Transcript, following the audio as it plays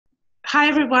Hi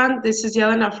everyone, this is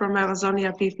Yelena from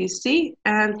Amazonia PPC,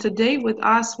 and today with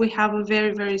us we have a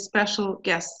very, very special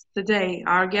guest today.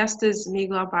 Our guest is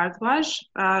Migla Bhardwaj.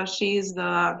 She is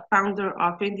the founder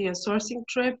of India Sourcing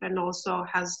Trip and also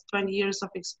has 20 years of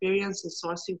experience in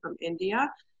sourcing from India.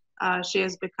 She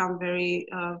has become very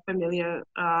familiar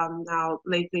now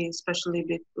lately,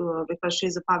 especially because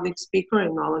she's a public speaker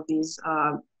in all of these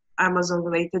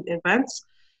Amazon-related events.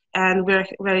 And we're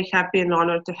very happy and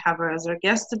honored to have her as our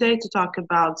guest today to talk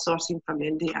about sourcing from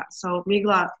India. So,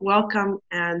 Migla, welcome,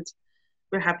 and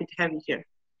we're happy to have you here.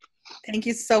 Thank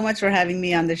you so much for having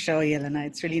me on the show, Yelena.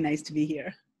 It's really nice to be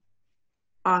here.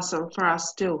 Awesome, for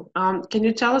us too. Can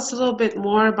you tell us a little bit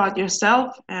more about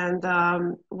yourself and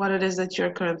what it is that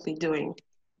you're currently doing?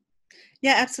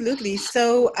 Yeah, absolutely.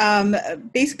 So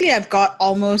basically, I've got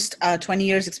almost 20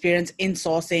 years experience in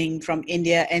sourcing from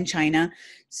India and China.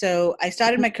 So I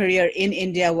started my career in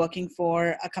India working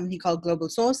for a company called Global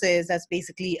Sources. That's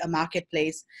basically a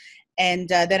marketplace. And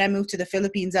then I moved to the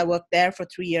Philippines. I worked there for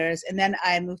 3 years. And then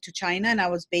I moved to China, and I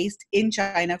was based in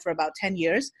China for about 10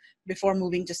 years before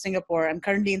moving to Singapore. I'm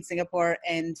currently in Singapore,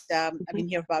 and I've been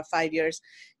here for about 5 years.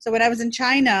 So when I was in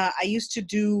China, I used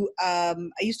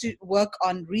to work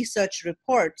on research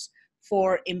reports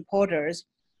for importers.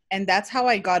 And that's how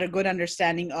I got a good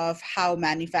understanding of how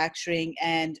manufacturing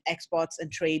and exports and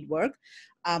trade work.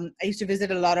 I used to visit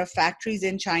a lot of factories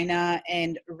in China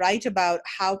and write about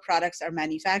how products are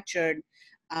manufactured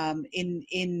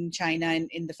in China and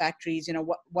in the factories. You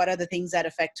know, what are the things that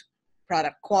affect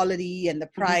product quality and the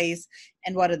price,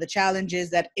 and what are the challenges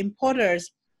that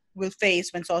importers will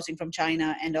face when sourcing from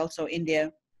China and also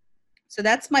India. So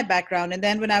that's my background. And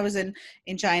then when I was in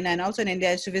China and also in India,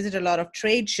 I used to visit a lot of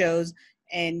trade shows,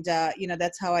 and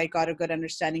that's how I got a good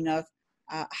understanding of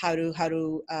how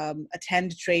to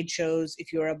attend trade shows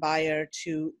if you're a buyer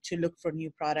to look for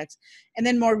new products. And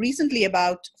then more recently,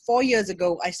 about 4 years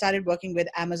ago, I started working with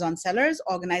Amazon sellers,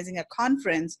 organizing a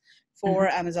conference for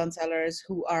Amazon sellers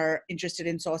who are interested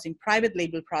in sourcing private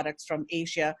label products from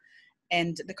Asia.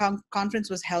 And the conference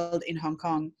was held in Hong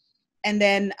Kong. And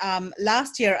then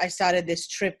last year, I started this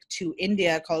trip to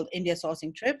India called India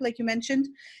Sourcing Trip, like you mentioned.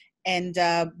 And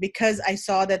because I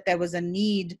saw that there was a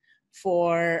need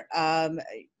for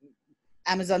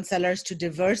Amazon sellers to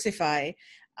diversify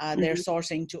their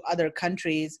sourcing to other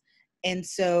countries. And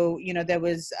so, there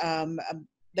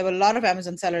were a lot of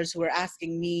Amazon sellers who were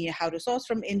asking me how to source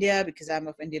from India because I'm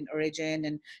of Indian origin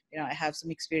and, I have some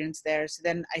experience there. So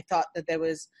then I thought that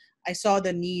I saw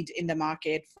the need in the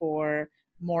market for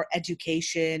more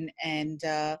education and,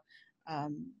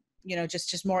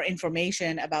 just more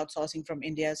information about sourcing from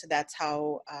India. So that's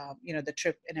how, the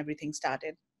trip and everything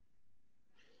started.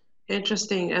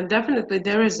 Interesting, and definitely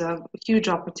there is a huge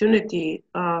opportunity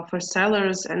for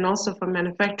sellers and also for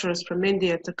manufacturers from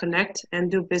India to connect and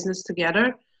do business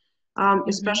together,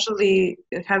 especially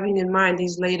having in mind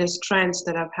these latest trends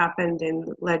that have happened in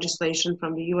legislation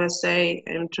from the USA,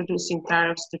 introducing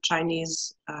tariffs to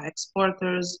Chinese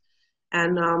exporters,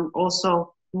 and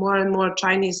also more and more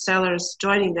Chinese sellers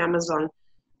joining the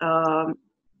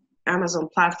Amazon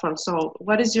platform. So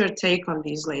what is your take on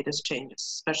these latest changes,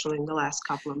 especially in the last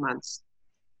couple of months?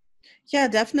 Yeah,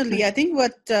 definitely. I think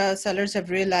what sellers have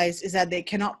realized is that they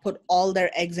cannot put all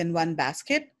their eggs in one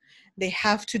basket. They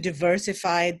have to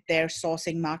diversify their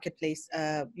sourcing marketplace,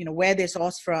 where they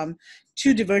source from,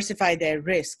 to diversify their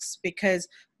risks. Because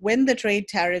when the trade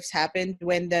tariffs happened,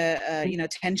 when the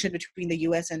tension between the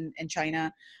US and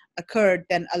China occurred,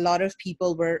 then a lot of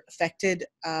people were affected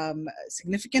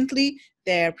significantly.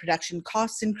 Their production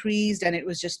costs increased, and it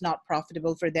was just not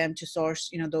profitable for them to source,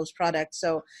 those products.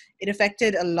 So it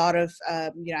affected a lot of,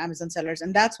 Amazon sellers,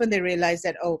 and that's when they realized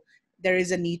that there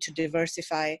is a need to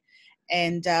diversify.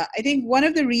 And I think one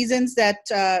of the reasons that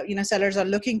sellers are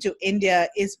looking to India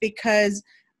is because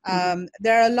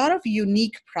there are a lot of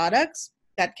unique products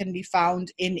that can be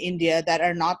found in India that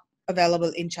are not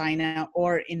available in China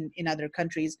or in other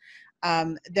countries.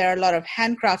 There are a lot of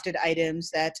handcrafted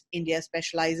items that India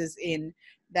specializes in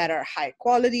that are high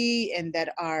quality and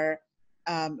that are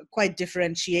quite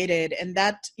differentiated. And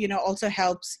that, also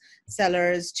helps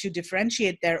sellers to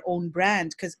differentiate their own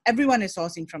brand, because everyone is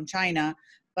sourcing from China.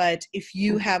 But if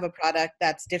you have a product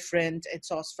that's different, it's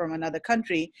sourced from another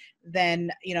country,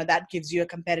 then, that gives you a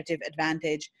competitive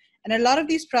advantage. And a lot of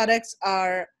these products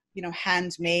are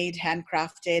handmade,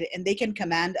 handcrafted, and they can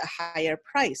command a higher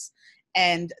price,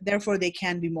 and therefore they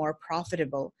can be more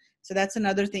profitable. So that's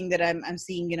another thing that I'm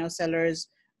seeing, sellers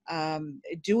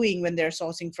doing when they're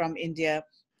sourcing from India.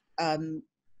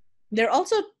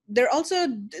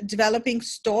 developing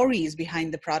stories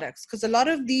behind the products, because a lot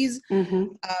of these Mm-hmm.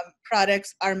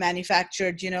 products are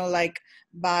manufactured, like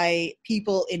by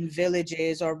people in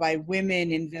villages or by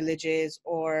women in villages,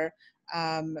 or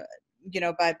um,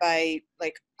 by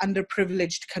like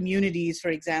underprivileged communities. For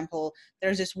example,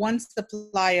 there's this one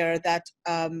supplier that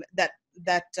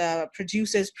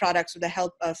produces products with the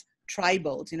help of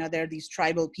tribals. There are these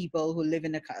tribal people who live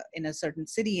in a certain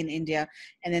city in India,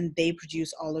 and then they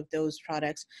produce all of those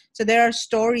products. So there are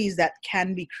stories that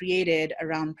can be created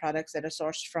around products that are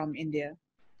sourced from India.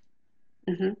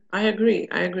 Mm-hmm. I agree.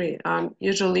 I agree.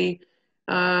 Usually,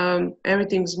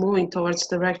 everything's moving towards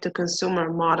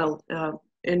direct-to-consumer model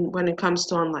in when it comes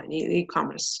to online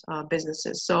e-commerce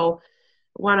businesses. So,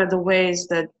 one of the ways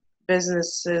that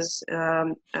businesses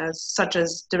such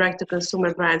as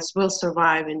direct-to-consumer brands will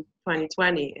survive in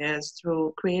 2020 is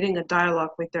through creating a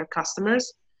dialogue with their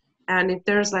customers. And if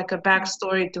there's like a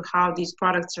backstory to how these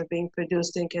products are being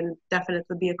produced, it can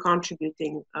definitely be a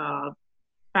contributing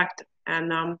factor.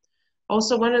 And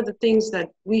also, one of the things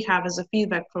that we have as a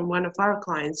feedback from one of our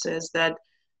clients is that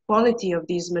quality of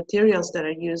these materials that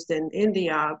are used in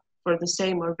India for the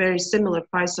same or very similar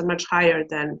price are much higher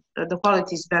than the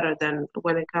quality is better than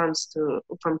when it comes to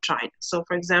from China. So,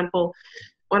 for example,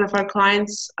 one of our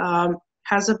clients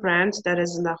has a brand that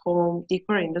is in the home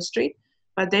decor industry,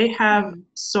 but they have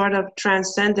sort of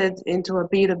transcended into a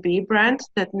B2B brand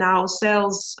that now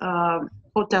sells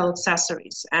hotel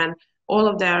accessories, and all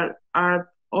of their are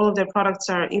all of their products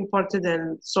are imported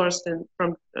and sourced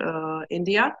from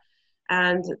India,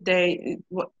 and they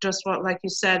just what like you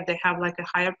said, they have like a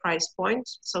higher price point,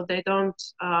 so they don't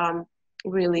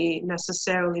really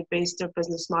necessarily base their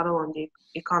business model on the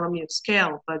economy of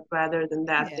scale, but rather than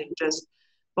that, Yeah. they just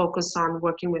focus on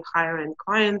working with higher end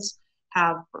clients,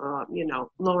 have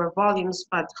lower volumes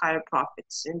but higher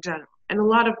profits in general. And a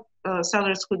lot of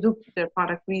sellers who do their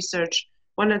product research,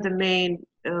 one of the main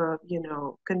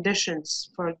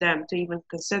conditions for them to even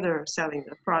consider selling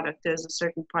a product is a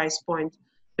certain price point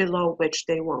below which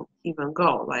they won't even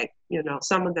go. Like,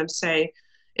 some of them say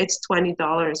it's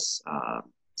 $20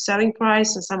 selling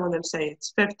price, and some of them say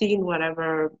it's 15,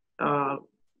 whatever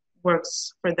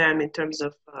works for them in terms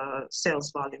of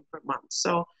sales volume per month.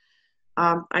 So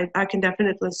I can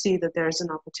definitely see that there's an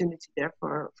opportunity there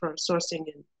for sourcing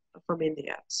from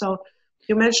India. So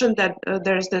you mentioned that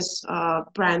there's this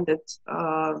brand that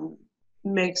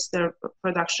makes their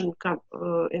production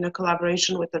in a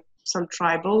collaboration with some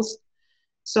tribals.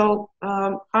 So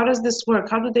how does this work?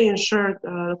 How do they ensure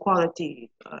the quality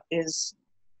is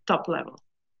top level?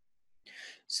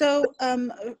 So,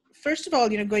 first of all,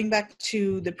 going back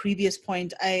to the previous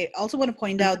point, I also want to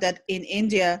point out that in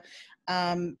India,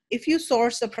 if you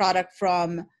source a product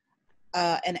from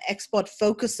an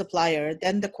export-focused supplier,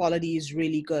 then the quality is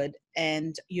really good,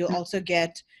 and you also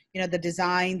get, the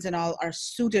designs and all are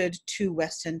suited to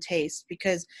Western taste,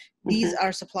 because these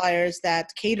are suppliers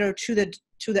that cater to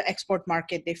the export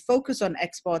market. They focus on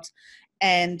exports,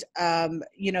 and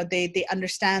they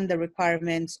understand the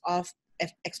requirements of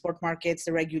export markets,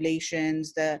 the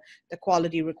regulations, the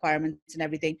quality requirements and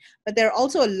everything. But there are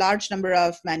also a large number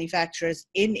of manufacturers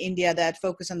in India that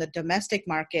focus on the domestic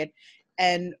market.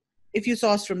 And if you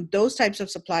source from those types of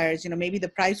suppliers, maybe the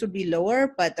price would be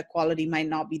lower, but the quality might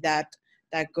not be that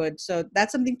good. So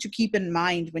that's something to keep in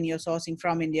mind when you're sourcing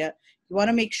from India. You want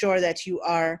to make sure that you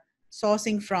are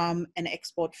sourcing from an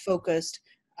export focused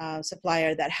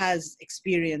supplier that has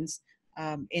experience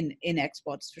in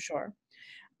exports, for sure.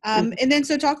 And then,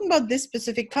 so talking about this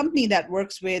specific company that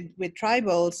works with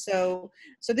tribals, so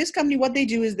this company, what they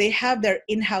do is they have their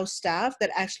in-house staff that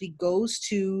actually goes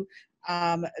to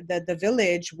the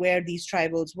village where these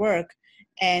tribals work,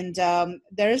 and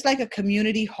there is like a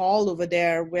community hall over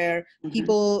there where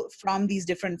people from these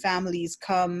different families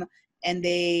come, and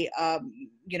they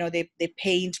they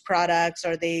paint products,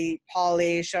 or they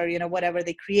polish, or whatever,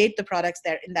 they create the products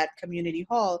there in that community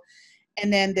hall.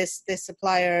 And then this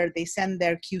supplier, they send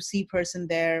their QC person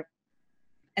there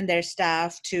and their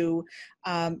staff to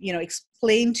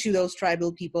explain to those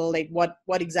tribal people like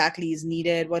what exactly is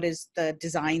needed, what is the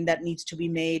design that needs to be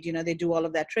made. They do all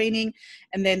of that training,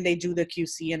 and then they do the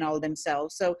QC and all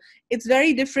themselves. So it's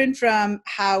very different from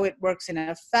how it works in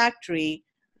a factory,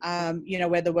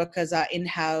 where the workers are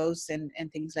in-house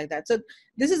and things like that. So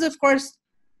this is, of course,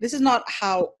 this is not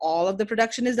how all of the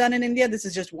production is done in India. This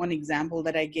is just one example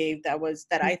that I gave that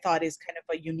I thought is kind of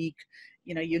a unique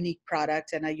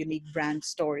product and a unique brand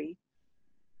story.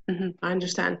 I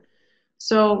understand.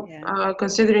 So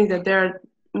considering that there are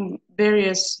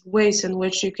various ways in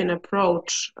which you can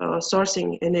approach sourcing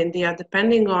in India,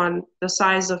 depending on the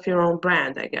size of your own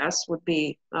brand, I guess, would be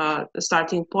the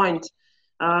starting point.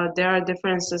 There are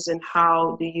differences in how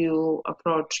do you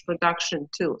approach production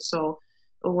too. So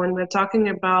when we're talking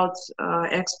about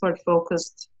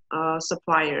export-focused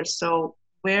suppliers, so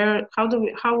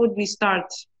how would we start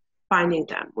finding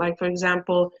them? Like, for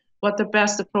example, what the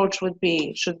best approach would be?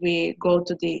 Should we go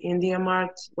to the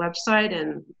IndiaMart website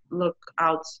and look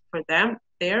out for them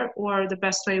there, or the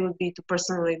best way would be to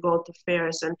personally go to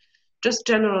fairs? And just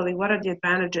generally, what are the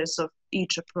advantages of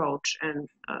each approach and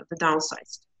the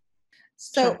downsides?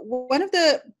 So one of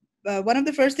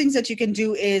the first things that you can do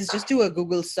is just do a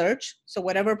Google search. So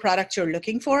whatever product you're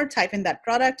looking for, type in that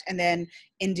product and then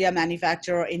India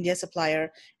manufacturer or India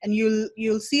supplier, and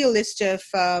you'll see a list of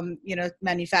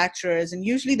manufacturers, and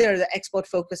usually they're the export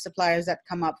focused suppliers that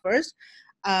come up first.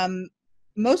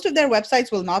 Most of their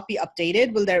websites will not be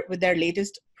updated with their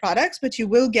latest products, but you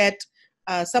will get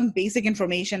some basic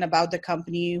information about the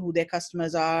company, who their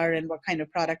customers are, and what kind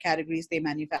of product categories they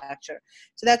manufacture.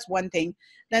 So that's one thing.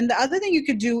 Then the other thing you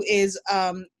could do is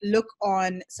look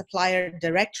on supplier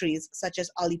directories such as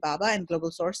Alibaba and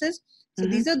Global Sources. So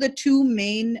these are the two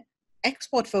main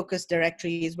export-focused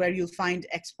directories where you'll find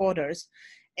exporters.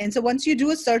 And so once you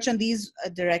do a search on these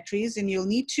directories, and you'll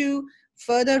need to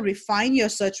further refine your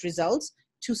search results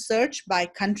to search by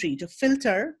country, to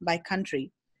filter by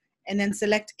country, and then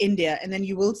select India, and then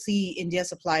you will see India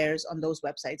suppliers on those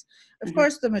websites. Of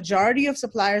course, the majority of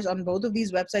suppliers on both of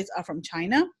these websites are from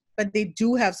China, but they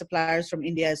do have suppliers from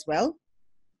India as well.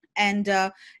 And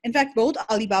in fact, both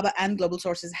Alibaba and Global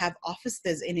Sources have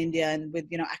offices in India, and with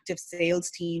active sales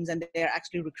teams, and they're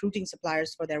actually recruiting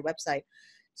suppliers for their website.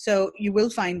 So you will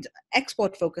find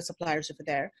export-focused suppliers over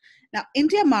there. Now,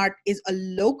 IndiaMart is a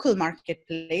local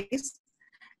marketplace.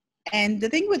 And the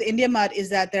thing with IndiaMart is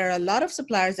that there are a lot of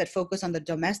suppliers that focus on the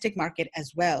domestic market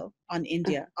as well on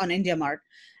IndiaMart.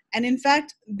 And in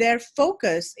fact,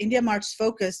 IndiaMart's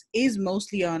focus is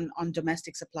mostly on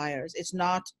domestic suppliers. It's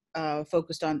not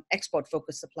focused on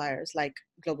export-focused suppliers like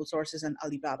Global Sources and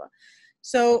Alibaba.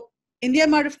 So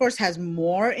IndiaMart, of course, has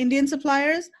more Indian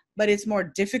suppliers, but it's more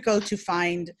difficult to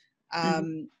find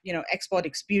export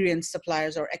experienced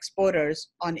suppliers or exporters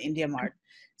on IndiaMart.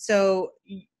 So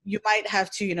you might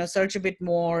have to search a bit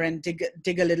more and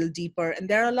dig a little deeper. And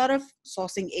there are a lot of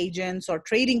sourcing agents or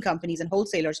trading companies and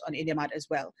wholesalers on IndiaMart as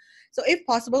well. So if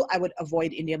possible, I would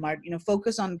avoid IndiaMart.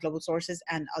 Focus on Global Sources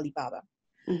and Alibaba.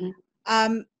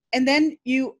 And then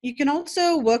you can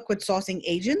also work with sourcing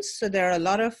agents. So there are a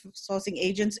lot of sourcing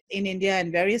agents in India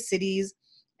in various cities.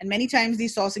 And many times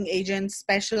these sourcing agents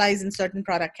specialize in certain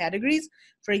product categories.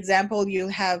 For example, you'll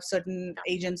have certain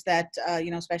agents that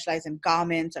specialize in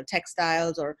garments or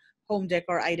textiles or home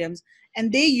decor items.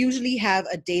 And they usually have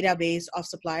a database of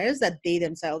suppliers that they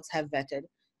themselves have vetted.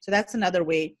 So that's another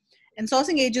way. And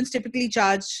sourcing agents typically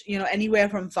charge anywhere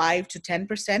from 5 to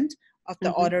 10% of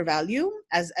the order value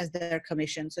as their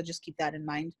commission. So just keep that in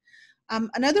mind.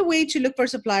 Another way to look for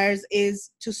suppliers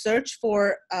is to search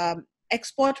for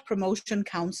export promotion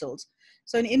councils.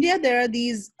 So in India, there are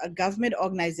these government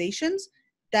organizations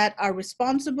that are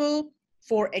responsible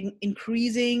for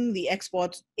increasing the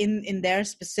exports in their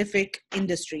specific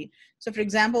industry. So for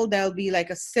example, there'll be like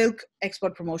a silk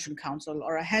export promotion council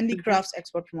or a handicrafts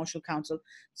export promotion council.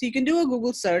 So you can do a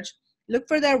Google search, look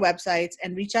for their websites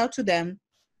and reach out to them.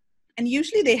 And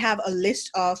usually they have a list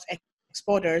of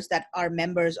exporters that are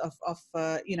members of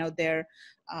that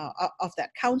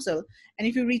council. And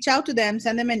if you reach out to them,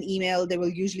 send them an email, they will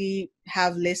usually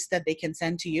have lists that they can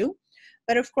send to you.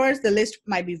 But of course, the list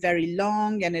might be very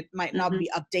long and it might not be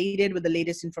updated with the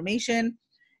latest information.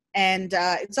 And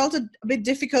it's also a bit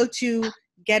difficult to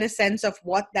get a sense of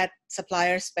what that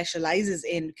supplier specializes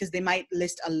in, because they might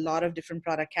list a lot of different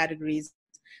product categories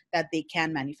that they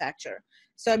can manufacture.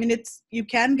 So, I mean, you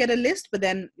can get a list, but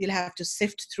then you'll have to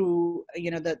sift through,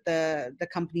 the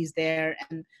companies there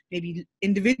and maybe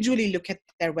individually look at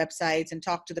their websites and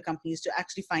talk to the companies to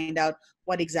actually find out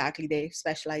what exactly they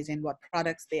specialize in, what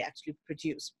products they actually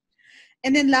produce.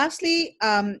 And then lastly,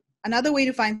 another way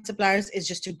to find suppliers is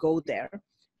just to go there.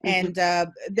 And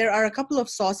there are a couple of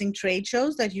sourcing trade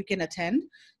shows that you can attend.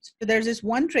 So there's this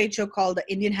one trade show called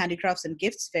the Indian Handicrafts and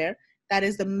Gifts Fair. That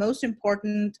is the most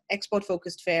important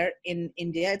export-focused fair in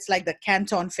India. It's like the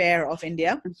Canton Fair of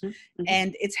India.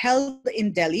 And it's held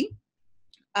in Delhi.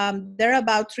 There are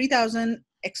about 3,000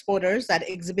 exporters that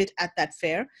exhibit at that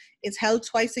fair. It's held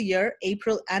twice a year,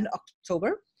 April and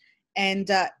October. and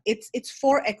it's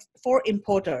for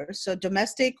importers. So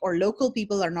domestic or local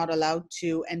people are not allowed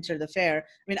to enter the fair.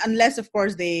 I mean, unless of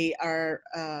course they are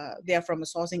from a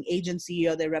sourcing agency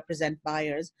or they represent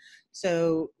buyers.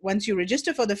 So once you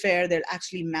register for the fair, they'll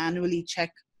actually manually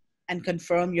check and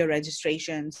confirm your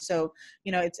registration. So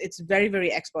it's very,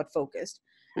 very export focused.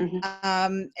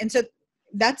 And so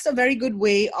that's a very good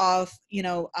way of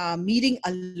meeting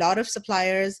a lot of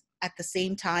suppliers at the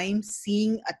same time,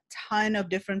 seeing a ton of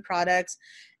different products.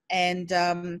 And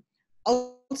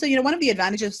also, one of the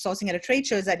advantages of sourcing at a trade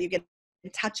show is that you get to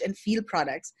touch and feel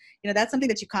products. That's something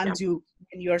that you can't do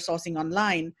when you're sourcing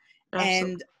online.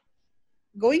 Absolutely. And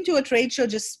going to a trade show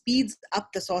just speeds up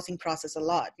the sourcing process a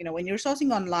lot. When you're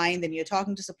sourcing online, then you're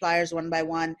talking to suppliers one by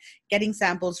one, getting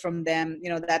samples from them,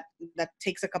 that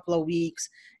takes a couple of weeks,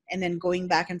 and then going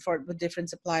back and forth with different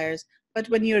suppliers. But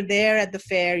when you're there at the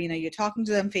fair, you're talking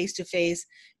to them face to face,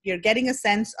 you're getting a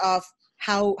sense of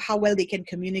how well they can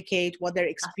communicate, what their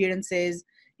experience is.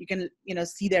 You can,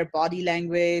 see their body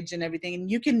language and everything,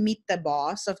 and you can meet the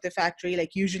boss of the factory.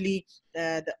 Like usually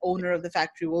the owner of the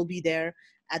factory will be there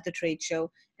at the trade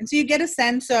show. And so you get a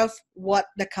sense of what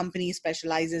the company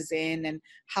specializes in and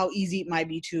how easy it might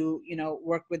be to,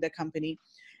 work with the company.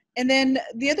 And then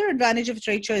the other advantage of a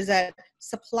trade show is that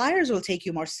suppliers will take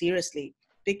you more seriously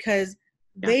because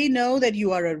they know that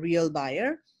you are a real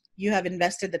buyer. You have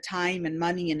invested the time and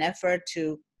money and effort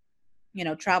to,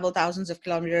 travel thousands of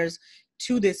kilometers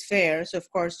to this fair. So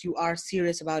of course you are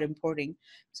serious about importing.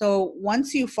 So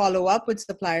once you follow up with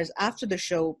suppliers after the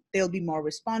show, they'll be more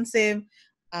responsive.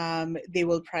 They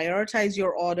will prioritize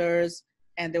your orders,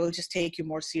 and they will just take you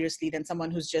more seriously than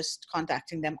someone who's just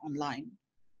contacting them online.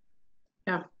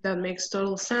 Yeah, that makes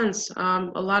total sense.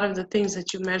 A lot of the things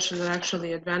that you mentioned are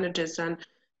actually advantages, and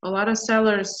a lot of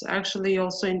sellers actually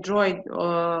also enjoy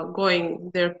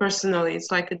going there personally.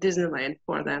 It's like a Disneyland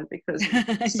for them because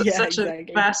it's such exactly.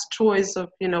 a vast choice of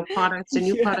products and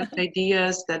new product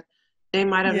ideas that they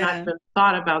might have not even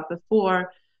thought about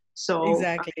before. So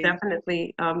exactly.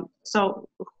 definitely. So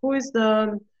who is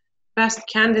the best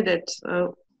candidate?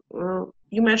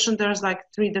 You mentioned there's like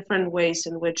 3 different ways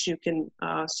in which you can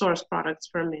source products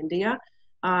from India.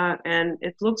 And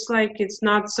it looks like it's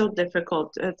not so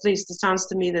difficult. At least it sounds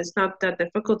to me that it's not that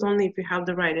difficult, only if you have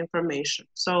the right information.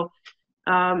 So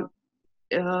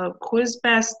who is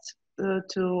best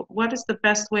what is the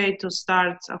best way to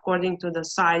start according to the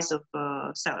size of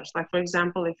sellers? Like, for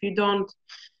example, if you don't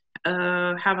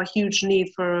have a huge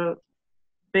need for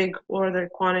big order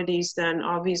quantities, then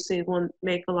obviously it won't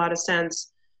make a lot of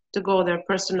sense to go there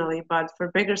personally. But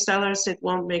for bigger sellers, it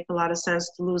won't make a lot of sense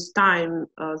to lose time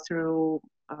through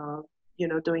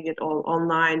doing it all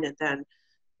online and then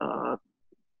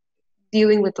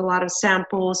dealing with a lot of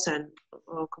samples and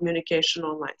communication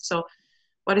online. So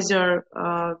what is your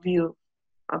view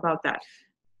about that?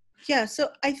 Yeah, so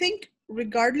I think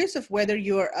regardless of whether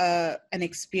you're an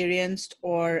experienced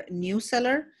or new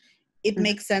seller, it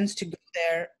makes sense to go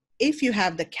there if you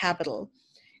have the capital.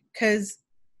 Because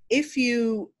if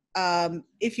you have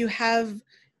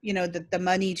the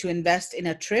money to invest in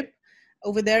a trip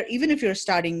over there, even if you're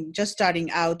just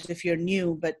starting out, if you're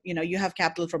new, but you have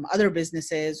capital from other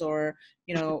businesses or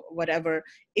whatever,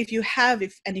 if you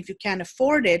can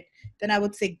afford it, then I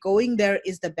would say going there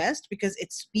is the best because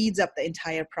it speeds up the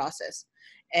entire process.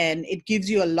 And it gives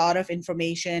you a lot of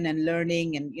information and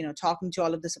learning, and talking to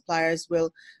all of the suppliers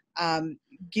will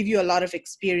give you a lot of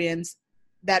experience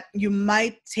that you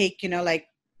might take like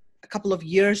a couple of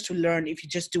years to learn if you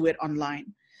just do it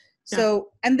online. So,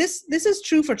 and this is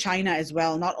true for China as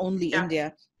well, not only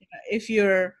India. If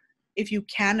you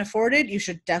can afford it, you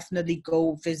should definitely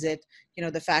go visit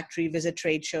the factory, visit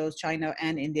trade shows, China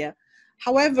and India.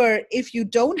 However, if you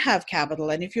don't have capital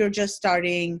and if you're just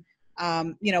starting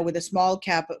with a small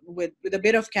with a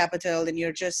bit of capital, and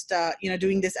you're just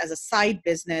doing this as a side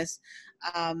business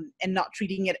and not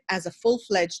treating it as a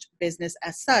full-fledged business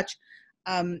as such,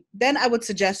 then I would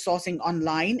suggest sourcing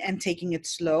online and taking it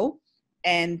slow.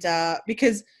 And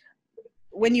because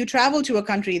when you travel to a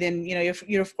country, then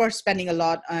you're of course spending a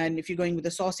lot. And if you're going with a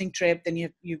sourcing trip, then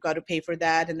you've got to pay for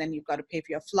that, and then you've got to pay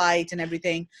for your flight and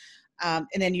everything. And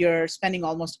then you're spending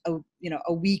almost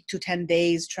a week to 10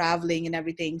 days traveling and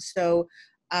everything. So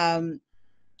and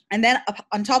then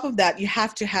on top of that, you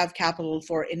have to have capital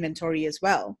for inventory as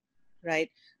well, right?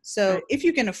 So if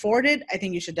you can afford it, I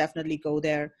think you should definitely go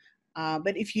there.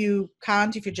 But if you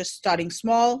can't, if you're just starting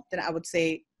small, then I would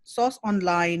say source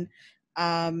online.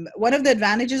 One of the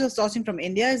advantages of sourcing from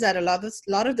India is that a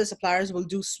lot of the suppliers will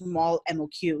do small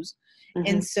MOQs.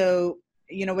 And so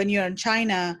when you're in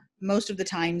China, most of the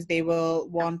times they will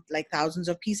want like thousands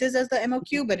of pieces as the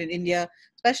MOQ, but in India,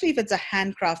 especially if it's a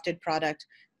handcrafted product,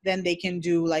 then they can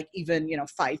do like even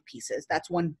 5 pieces. That's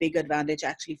one big advantage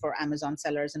actually for Amazon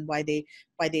sellers, and why they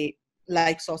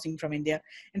like sourcing from India.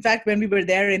 In fact, when we were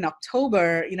there in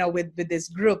October, with this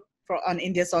group for on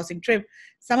India sourcing trip,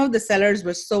 some of the sellers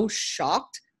were so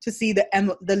shocked to see the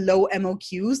low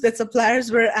MOQs that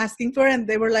suppliers were asking for, and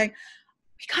they were like,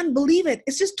 "We can't believe it!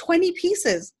 It's just 20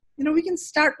 pieces. We can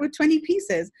start with 20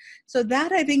 pieces." So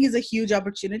that I think is a huge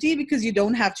opportunity because you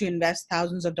don't have to invest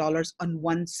thousands of dollars on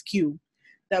one SKU.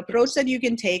 The approach that you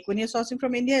can take when you're sourcing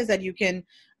from India is that you can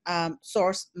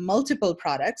source multiple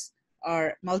products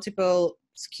or multiple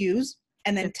SKUs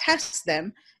and then test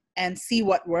them and see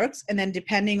what works. And then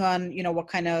depending on, what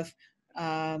kind of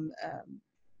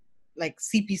like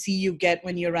CPC you get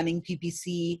when you're running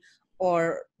PPC,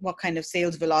 or what kind of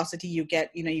sales velocity you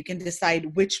get, you can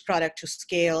decide which product to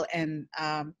scale and,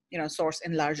 source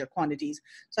in larger quantities.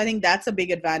 So I think that's a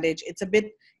big advantage. It's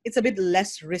a bit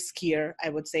less riskier, I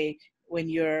would say, when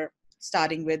you're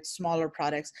starting with smaller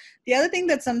products. The other thing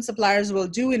that some suppliers will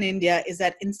do in India is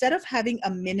that instead of having a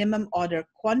minimum order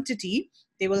quantity,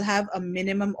 they will have a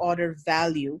minimum order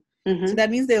value. Mm-hmm. So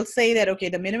that means they'll say that, okay,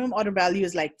 the minimum order value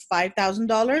is like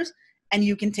 $5,000, and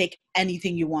you can take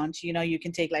anything you want. You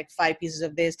can take like 5 pieces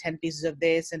of this, 10 pieces of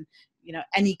this, and,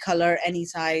 any color, any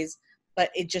size, but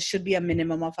it just should be a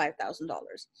minimum of $5,000.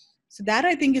 So that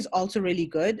I think is also really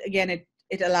good. Again,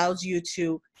 it allows you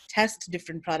to test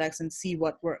different products and see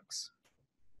what works.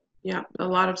 Yeah, a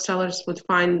lot of sellers would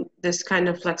find this kind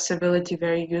of flexibility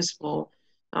very useful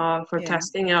for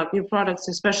testing out new products,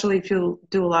 especially if you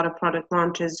do a lot of product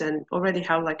launches and already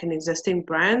have like an existing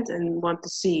brand and want to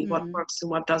see what works and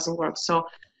what doesn't work. So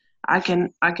I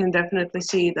can definitely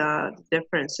see the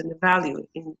difference and the value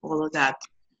in all of that.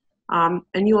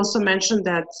 And you also mentioned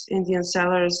that Indian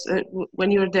sellers, when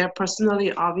you're there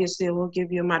personally, obviously it will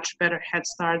give you a much better head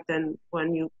start than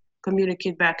when you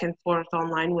communicate back and forth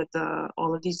online with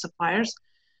all of these suppliers.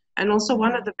 And also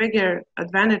one of the bigger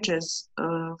advantages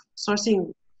of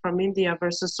sourcing from India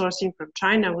versus sourcing from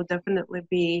China would definitely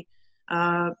be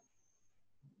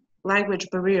language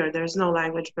barrier. There's no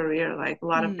language barrier. Like a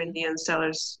lot of Indian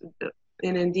sellers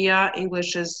in India,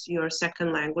 English is your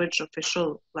second language,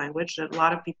 official language, that a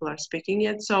lot of people are speaking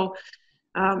it. So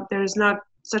there's not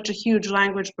such a huge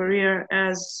language barrier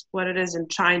as what it is in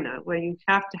China, where you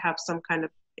have to have some kind of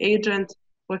agent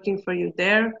working for you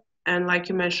there. And like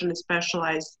you mentioned, it's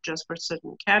specialized just for a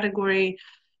certain category.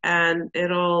 And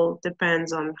it all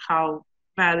depends on how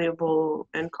valuable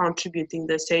and contributing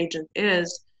this agent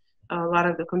is. A lot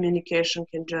of the communication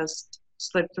can just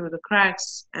slip through the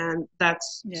cracks, and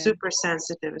that's super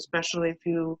sensitive, especially if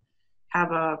you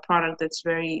have a product that's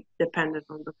very dependent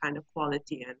on the kind of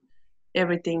quality, and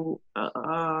everything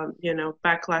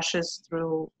backlashes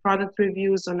through product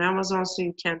reviews on Amazon, so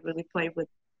you can't really play with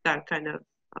that kind of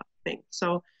thing.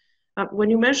 So when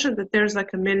you mentioned that there's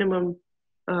like a minimum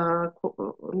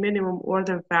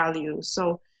order value,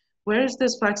 so where is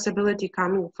this flexibility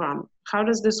coming from? How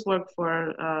does this work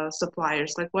for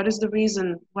suppliers? Like, what is the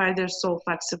reason why they're so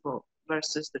flexible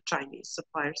versus the Chinese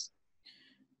suppliers?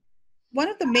 One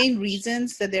of the main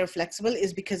reasons that they're flexible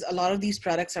is because a lot of these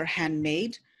products are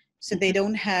handmade. So they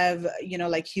don't have,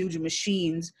 like huge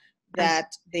machines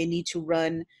that they need to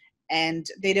run, and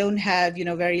they don't have,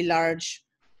 very large,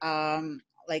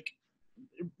 like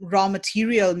raw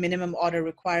material minimum order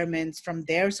requirements from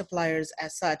their suppliers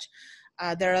as such.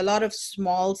 There are a lot of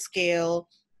small scale,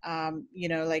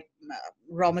 like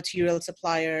raw material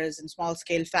suppliers and small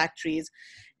scale factories.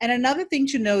 And another thing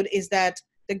to note is that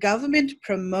the government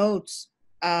promotes,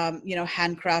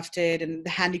 handcrafted and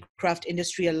the handicraft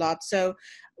industry a lot. So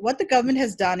what the government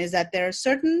has done is that there are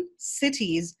certain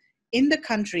cities in the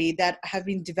country that have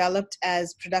been developed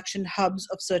as production hubs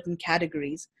of certain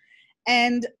categories.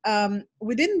 And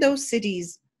within those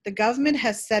cities, the government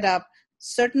has set up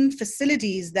certain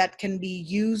facilities that can be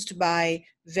used by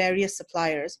various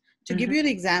suppliers. To give you an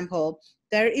example,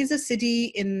 there is a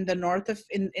city in the north of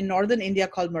in northern India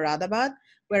called Moradabad,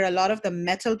 where a lot of the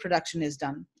metal production is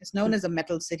done. It's known as a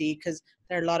metal city because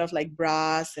there are a lot of like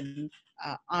brass and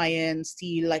iron,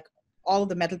 steel, like all of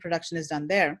the metal production is done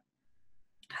there.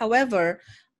 However,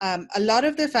 a lot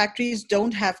of the factories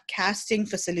don't have casting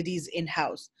facilities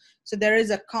in-house. So there is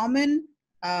a common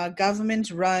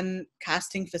government-run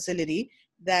casting facility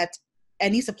that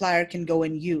any supplier can go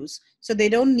and use. So they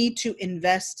don't need to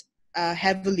invest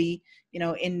heavily,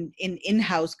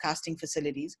 in-house casting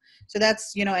facilities. So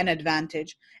that's, an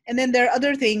advantage. And then there are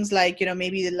other things like,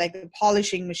 maybe like the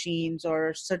polishing machines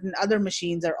or certain other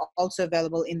machines are also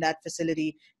available in that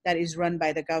facility that is run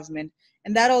by the government.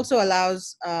 And that also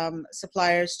allows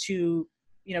suppliers to,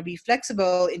 be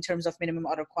flexible in terms of minimum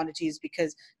order quantities,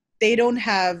 because they don't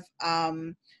have,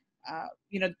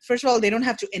 first of all, they don't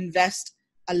have to invest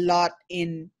a lot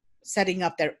in setting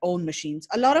up their own machines.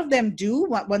 A lot of them do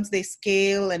once they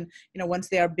scale, and once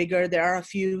they are bigger. There are a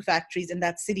few factories in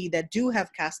that city that do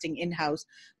have casting in-house,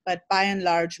 but by and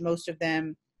large, most of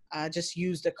them just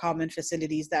use the common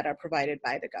facilities that are provided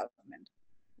by the government.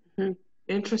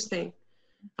 Mm-hmm. Interesting.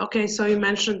 Okay, so you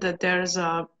mentioned that there's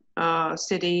a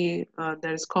city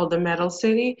that is called the Metal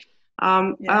City.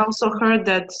 I also heard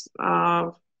that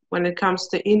when it comes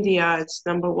to India, it's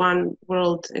 #1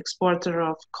 world exporter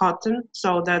of cotton.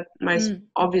 So that might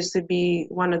obviously be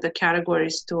one of the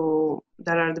categories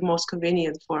that are the most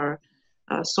convenient for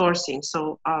sourcing.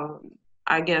 So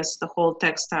I guess the whole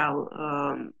textile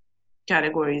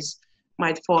categories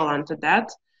might fall onto that.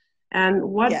 And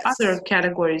what other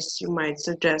categories you might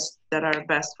suggest that are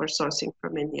best for sourcing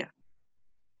from India?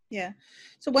 Yeah.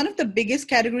 So one of the biggest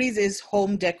categories is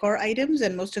home decor items,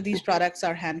 and most of these products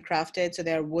are handcrafted. So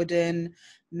they're wooden,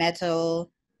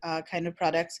 metal kind of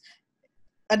products.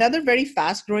 Another very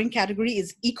fast growing category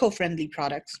is eco-friendly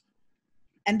products.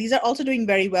 And these are also doing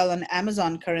very well on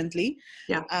Amazon currently.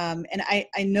 Yeah. And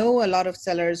I know a lot of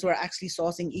sellers who are actually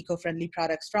sourcing eco-friendly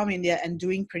products from India and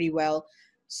doing pretty well.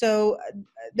 So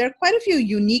there are quite a few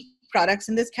unique products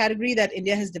in this category that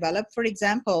India has developed. For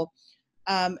example,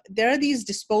 there are these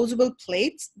disposable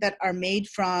plates that are made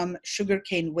from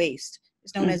sugarcane waste.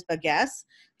 It's known as bagasse.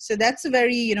 So that's a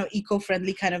very,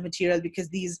 eco-friendly kind of material, because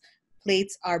these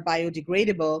plates are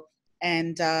biodegradable,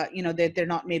 and they're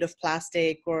not made of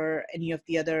plastic or any of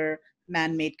the other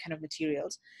man-made kind of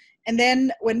materials. And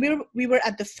then when we were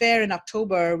at the fair in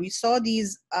October, we saw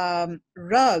these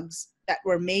rugs that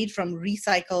were made from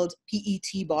recycled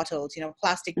PET bottles,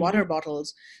 plastic water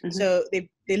bottles. So they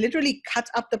literally cut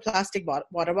up the plastic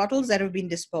water bottles that have been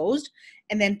disposed,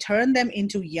 and then turn them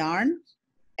into yarn,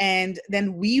 and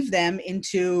then weave them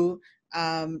into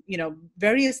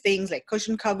various things like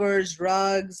cushion covers,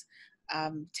 rugs,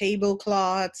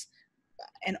 tablecloths,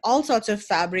 and all sorts of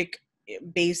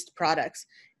fabric-based products.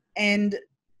 And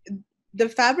the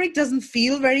fabric doesn't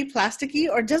feel very plasticky,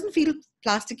 or doesn't feel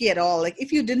plasticky at all. Like,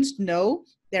 if you didn't know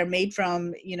they're made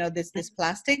from this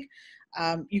plastic,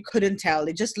 you couldn't tell.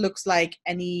 It just looks like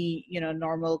any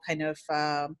normal kind of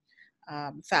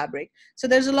fabric. So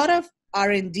there's a lot of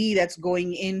R&D that's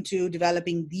going into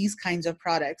developing these kinds of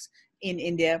products in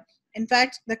India. In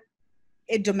fact,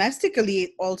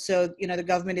 domestically also, the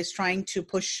government is trying to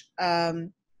push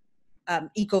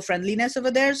eco-friendliness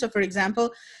over there. So, for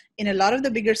example, in a lot of the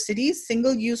bigger cities,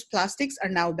 single-use plastics are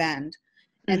now banned,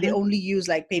 and they only use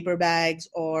like paper bags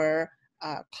or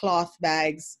cloth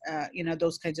bags,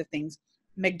 those kinds of things.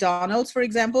 McDonald's, for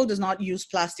example, does not use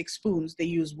plastic spoons; they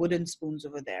use wooden spoons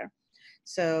over there.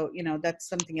 So, that's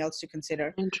something else to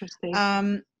consider. Interesting.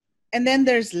 And then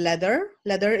there's leather.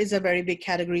 Leather is a very big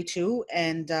category too,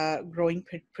 and growing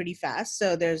pretty fast.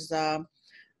 So there's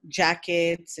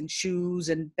jackets and shoes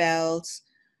and belts.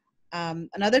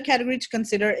 Another category to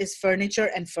consider is furniture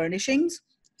and furnishings.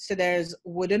 So there's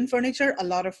wooden furniture, a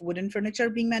lot of wooden furniture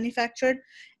being manufactured.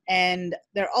 And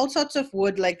there are all sorts of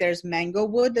wood, like there's mango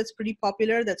wood that's pretty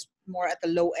popular, that's more at the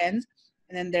low end.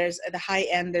 And then there's at the high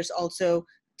end, there's also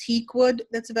teak wood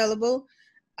that's available.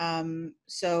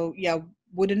 So yeah,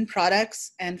 wooden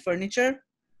products and furniture.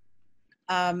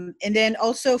 And then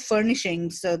also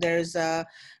furnishings. So there's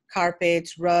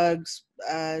carpets, rugs,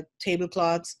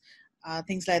 tablecloths,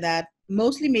 things like that,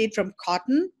 mostly made from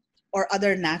cotton or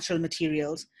other natural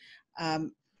materials. A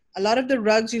lot of the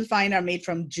rugs you'll find are made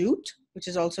from jute, which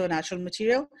is also a natural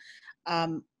material.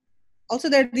 Also,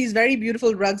 there are these very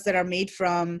beautiful rugs that are made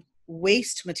from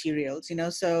waste materials,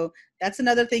 so that's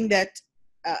another thing that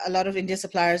a lot of India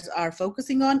suppliers are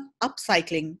focusing on,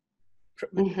 upcycling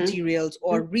materials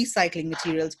or recycling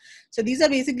materials. So these are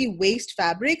basically waste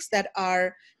fabrics that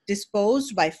are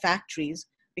disposed by factories,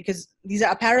 because these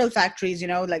are apparel factories,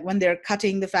 like when they're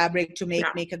cutting the fabric to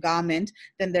make a garment,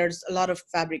 then there's a lot of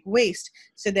fabric waste.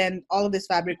 So then all of this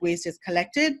fabric waste is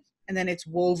collected, and then it's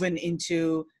woven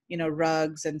into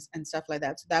rugs and stuff like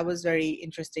that. So that was very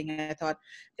interesting. I thought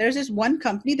there's this one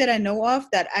company that I know of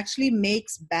that actually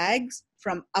makes bags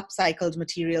from upcycled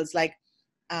materials, like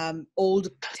old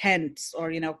tents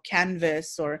or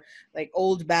canvas or like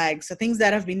old bags. So things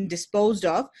that have been disposed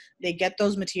of, they get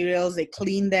those materials, they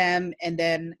clean them, and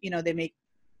then they make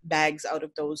bags out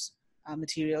of those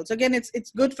materials. Again,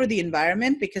 it's good for the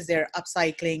environment because they're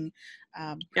upcycling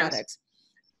products. Yes.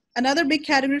 Another big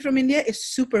category from India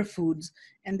is superfoods,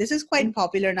 and this is quite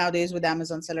popular nowadays with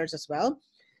Amazon sellers as well.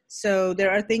 So there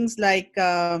are things like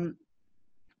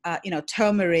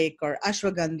turmeric or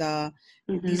ashwagandha.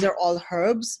 These Mm-hmm. are all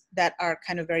herbs that are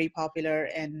kind of very popular,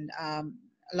 and a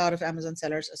lot of Amazon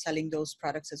sellers are selling those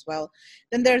products as well.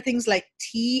 Then there are things like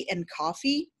tea and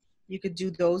coffee. You could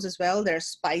do those as well. There are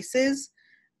spices.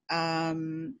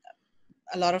 Um,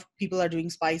 a lot of people are doing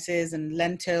spices and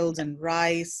lentils and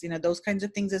rice, those kinds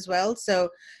of things as well. So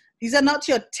these are not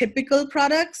your typical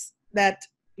products that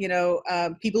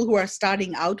people who are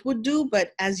starting out would do,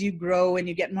 but as you grow and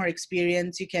you get more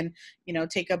experience, you can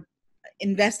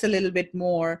invest a little bit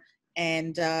more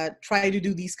and try to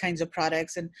do these kinds of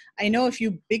products. And I know a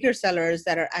few bigger sellers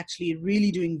that are actually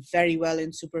really doing very well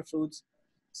in superfoods.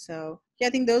 So yeah, I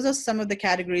think those are some of the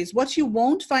categories. What you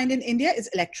won't find in India is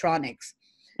electronics.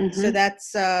 So Mm-hmm.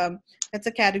 that's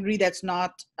a category that's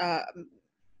not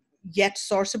yet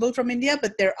sourceable from India,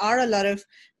 but there are a lot of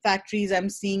factories I'm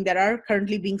seeing that are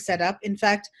currently being set up. In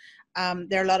fact,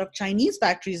 there are a lot of Chinese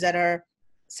factories that are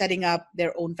setting up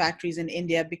their own factories in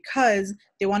India because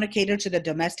they want to cater to the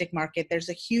domestic market. There's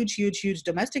a huge, huge, huge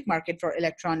domestic market for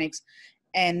electronics,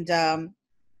 and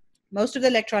most of the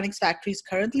electronics factories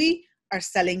currently are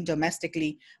selling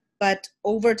domestically. But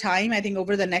over time, I think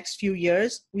over the next few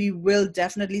years, we will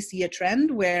definitely see a trend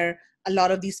where a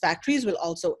lot of these factories will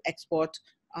also export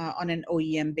on an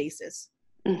OEM basis.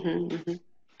 Mm-hmm. Mm-hmm.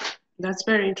 That's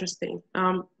very interesting.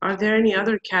 Are there any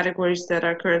other categories that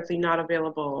are currently not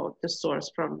available to source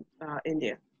from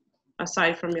India,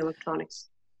 aside from electronics?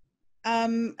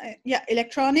 Yeah,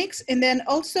 electronics, and then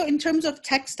also in terms of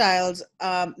textiles,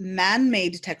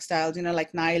 man-made textiles,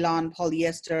 like nylon,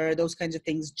 polyester, those kinds of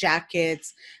things,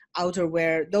 jackets,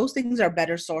 outerwear, those things are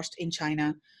better sourced in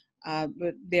China.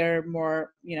 But they're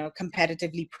more,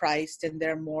 competitively priced, and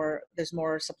there's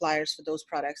more suppliers for those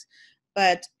products.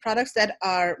 But products that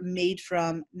are made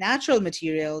from natural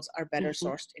materials are better Mm-hmm.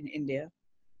 sourced in India.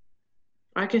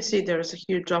 I can see there's a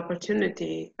huge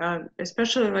opportunity,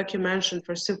 especially like you mentioned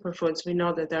for superfoods. We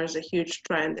know that there's a huge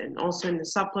trend, and also in the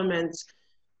supplements,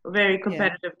 very Yeah.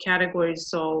 competitive categories.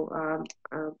 So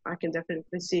I can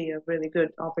definitely see a really good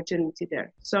opportunity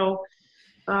there. So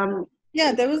um,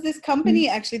 Yeah, there was this company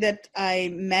actually that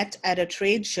I met at a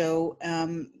trade show.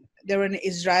 They were an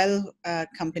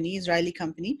Israeli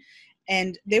company,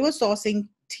 and they were sourcing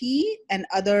tea and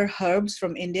other herbs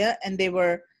from India, and they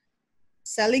were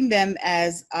selling them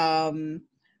as,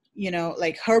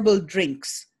 like herbal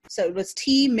drinks. So it was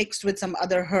tea mixed with some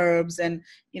other herbs, and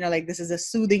like this is a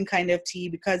soothing kind of tea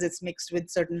because it's mixed with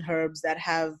certain herbs that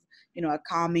have, a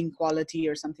calming quality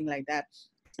or something like that.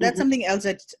 So that's mhm, something else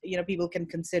that people can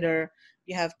consider.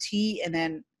 You have tea, and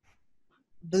then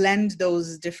blend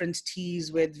those different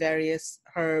teas with various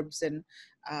herbs, and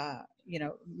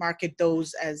market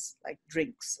those as like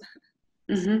drinks.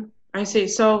 mhm. I see.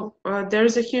 So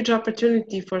there's a huge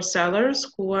opportunity for sellers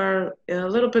who are a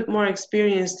little bit more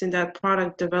experienced in that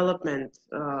product development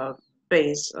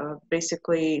phase,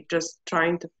 basically just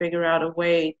trying to figure out a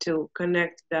way to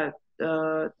connect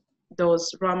uh,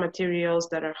 those raw materials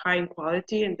that are high in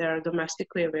quality and that are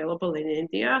domestically available in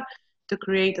India to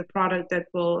create a product that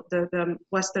the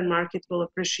Western market will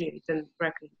appreciate and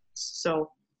recognize.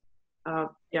 So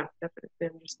yeah, definitely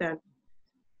understand.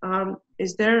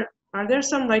 Is there Are there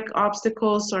some like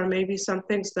obstacles or maybe some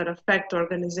things that affect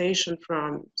organization from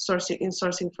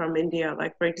sourcing from India?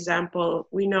 Like for example,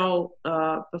 we know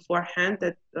beforehand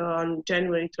that on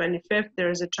January 25th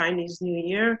there is a Chinese New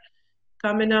Year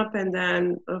coming up, and then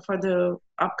for the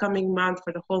upcoming month,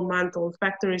 for the whole month, all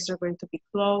factories are going to be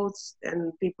closed and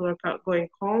people are going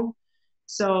home.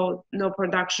 So no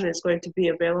production is going to be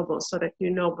available, so that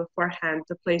you know beforehand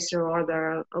to place your order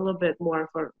a little bit more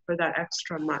for that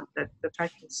extra month that the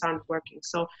factories aren't working.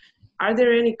 So are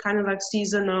there any kind of like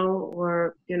seasonal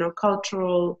or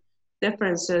cultural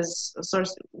differences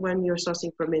when you're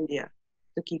sourcing from India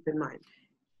to keep in mind?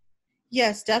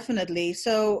 Yes, definitely.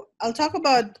 So I'll talk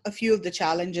about a few of the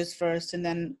challenges first, and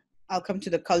then I'll come to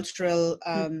the cultural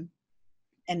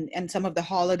and some of the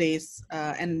holidays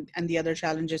and the other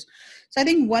challenges. So I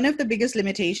think one of the biggest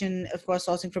limitation, of course,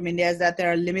 sourcing from India is that there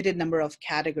are a limited number of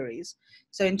categories.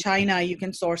 So in China, you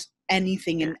can source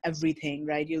anything Yeah. and everything,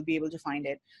 right? You'll be able to find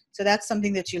it. So that's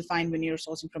something that you'll find when you're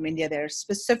sourcing from India. There are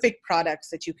specific products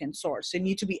that you can source. So you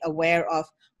need to be aware of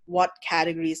what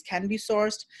categories can be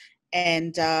sourced.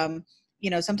 And,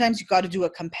 sometimes you got to do a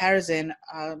comparison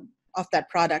of that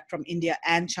product from India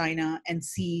and China and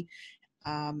see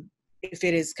um, if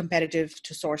it is competitive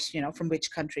to source, from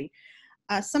which country.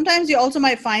 Sometimes you also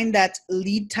might find that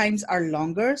lead times are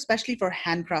longer, especially for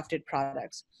handcrafted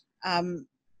products. Um,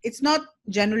 it's not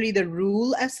generally the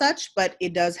rule as such, but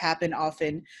it does happen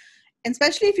often. And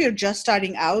especially if you're just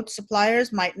starting out,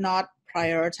 suppliers might not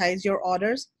prioritize your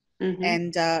orders. Mm-hmm.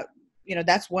 And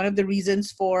that's one of the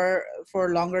reasons for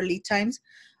longer lead times.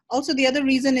 Also, the other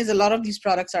reason is a lot of these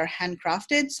products are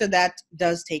handcrafted, so that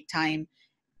does take time.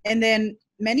 And then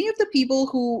many of the people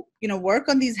who work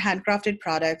on these handcrafted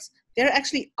products, they're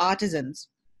actually artisans.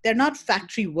 They're not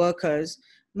factory workers.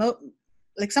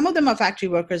 Like, some of them are factory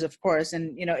workers, of course,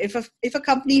 and if a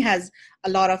company has a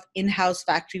lot of in-house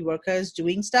factory workers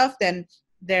doing stuff, then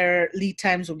their lead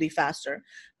times will be faster.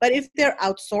 But if they're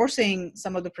outsourcing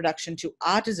some of the production to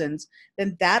artisans,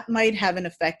 then that might have an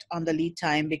effect on the lead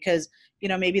time, because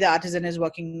maybe the artisan is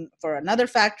working for another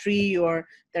factory, or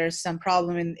there's some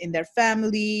problem in their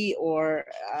family, or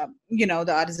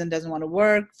the artisan doesn't want to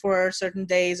work for certain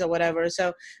days or whatever.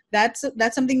 So that's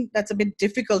something that's a bit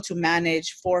difficult to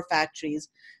manage for factories,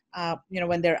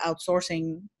 when they're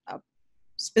outsourcing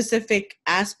specific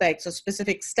aspects or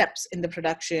specific steps in the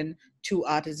production to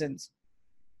artisans.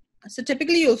 So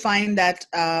typically you'll find that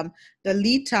the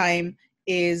lead time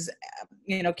is,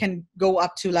 can go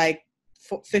up to like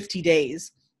 50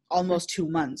 days, almost 2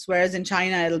 months. Whereas in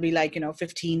China, it'll be like,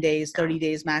 15 days, 30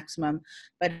 days maximum.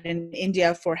 But in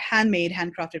India, for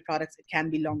handcrafted products, it can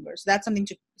be longer. So that's something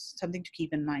to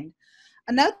keep in mind.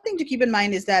 Another thing to keep in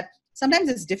mind is that sometimes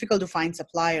it's difficult to find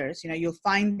suppliers. You'll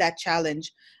find that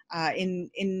challenge.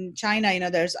 In China,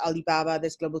 there's Alibaba,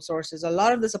 there's Global Sources. A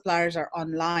lot of the suppliers are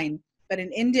online. But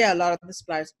in India, a lot of the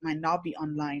suppliers might not be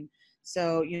online.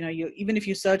 So, even if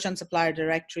you search on supplier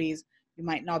directories, you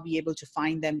might not be able to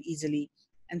find them easily.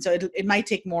 And so it might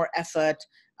take more effort.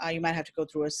 You might have to go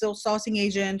through a sourcing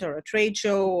agent or a trade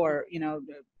show, or,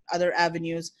 other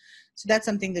avenues. So that's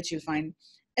something that you'll find.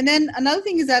 And then another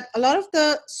thing is that a lot of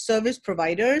the service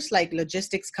providers, like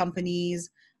logistics companies,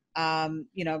 some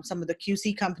of the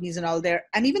QC companies and all there,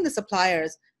 and even the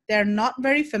suppliers, they're not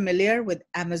very familiar with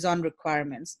Amazon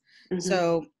requirements. Mm-hmm.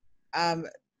 So,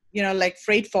 like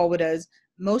freight forwarders,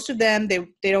 most of them,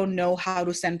 they don't know how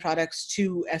to send products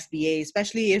to FBA,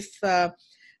 especially if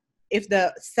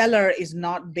the seller is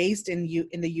not based in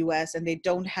the US and they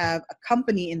don't have a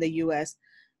company in the US.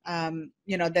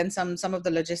 Then some of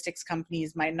the logistics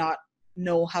companies might not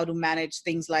know how to manage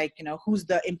things like, who's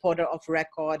the importer of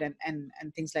record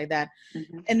and things like that.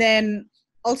 Mm-hmm. And then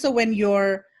also when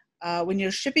you're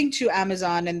shipping to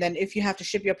Amazon, and then if you have to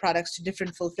ship your products to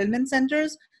different fulfillment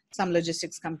centers, some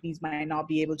logistics companies might not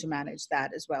be able to manage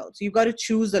that as well. So you've got to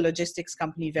choose the logistics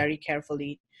company very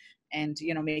carefully, and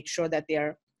make sure that they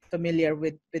are familiar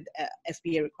with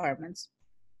FBA requirements.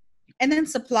 And then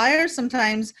suppliers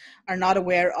sometimes are not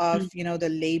aware of, the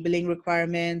labeling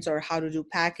requirements or how to do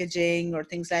packaging or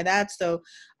things like that. So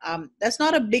that's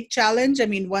not a big challenge. I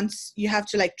mean, once you have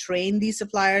to like train these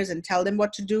suppliers and tell them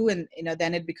what to do, and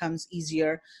then it becomes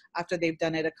easier after they've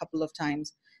done it a couple of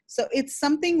times. So it's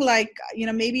something like,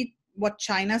 maybe what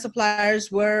China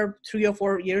suppliers were 3 or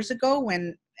 4 years ago,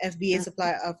 when FBA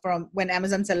supply when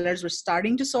Amazon sellers were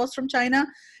starting to source from China.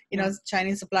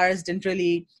 Chinese suppliers didn't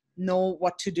really know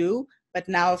what to do, but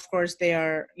now of course they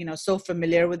are so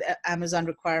familiar with Amazon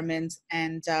requirements,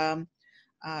 and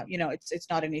it's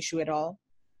not an issue at all.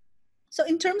 So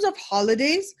in terms of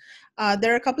holidays,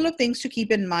 there are a couple of things to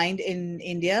keep in mind in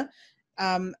India.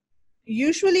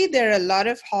 Usually there are a lot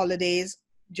of holidays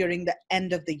during the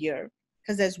end of the year,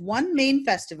 because there's one main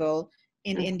festival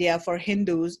in India for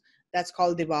Hindus that's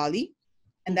called Diwali,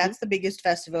 and that's the biggest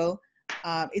festival.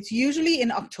 It's usually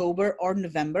in October or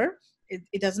November.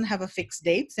 It doesn't have a fixed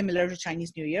date, similar to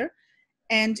Chinese New Year.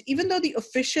 And even though the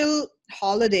official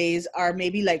holidays are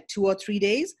maybe like 2 or 3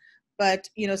 days, but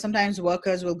sometimes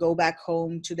workers will go back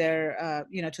home to their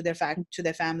to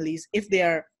their families if they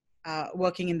are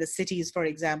working in the cities, for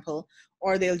example,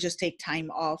 or they'll just take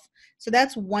time off. So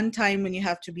that's one time when you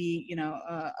have to be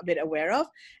a bit aware of.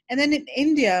 And then in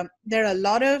India, there are a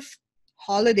lot of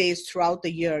holidays throughout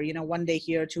the year. 1 day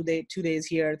here, 2 days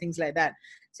here, things like that.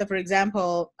 So, for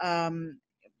example,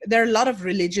 there are a lot of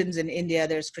religions in India.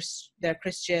 There are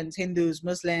Christians, Hindus,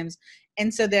 Muslims,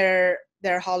 and so there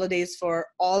are holidays for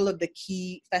all of the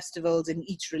key festivals in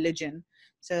each religion.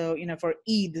 So, for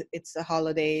Eid, it's a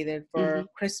holiday. Then for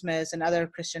Christmas and other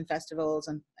Christian festivals,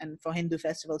 and for Hindu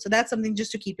festivals. So that's something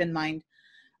just to keep in mind.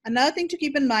 Another thing to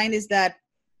keep in mind is that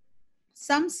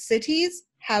some cities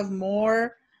have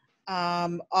more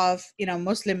of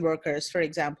Muslim workers, for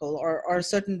example, or a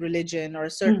certain religion or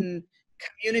a certain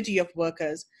community of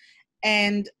workers,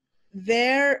 and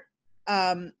their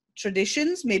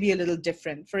traditions may be a little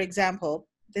different. For example,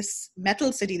 this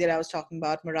metal city that I was talking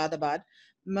about, Moradabad,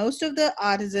 most of the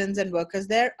artisans and workers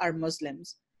there are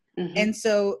Muslims, and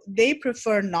so they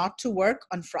prefer not to work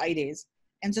on Fridays,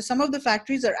 and so some of the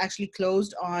factories are actually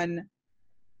closed on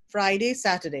Friday,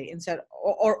 Saturday instead,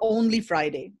 or only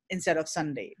Friday instead of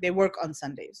Sunday. They work on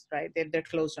Sundays, right? They're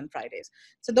closed on Fridays.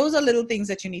 So those are little things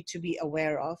that you need to be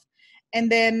aware of.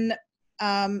 And then,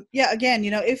 yeah, again,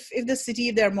 if the city,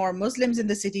 if there are more Muslims in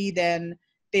the city, then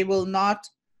they will not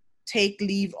take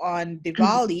leave on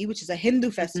Diwali, which is a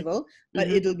Hindu festival, but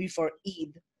it'll be for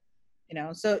Eid.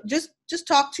 So just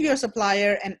talk to your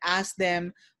supplier and ask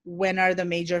them when are the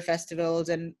major festivals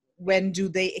and when do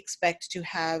they expect to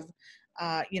have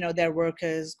their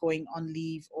workers going on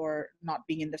leave or not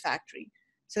being in the factory.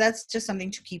 So that's just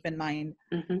something to keep in mind.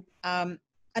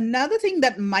 Another thing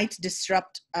that might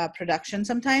disrupt production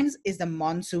sometimes is the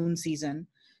monsoon season.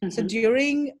 So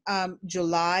during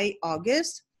July,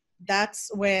 August, that's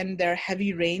when there are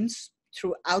heavy rains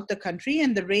throughout the country,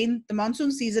 and the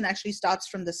monsoon season actually starts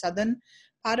from the southern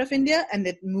part of India and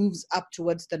it moves up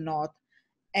towards the north.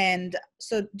 And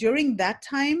so during that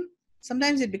time,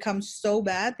 sometimes it becomes so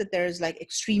bad that there's like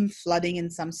extreme flooding in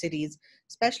some cities,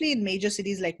 especially in major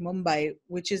cities like Mumbai,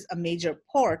 which is a major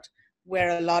port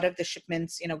where a lot of the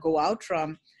shipments go out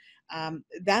from.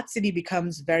 That city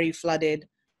becomes very flooded,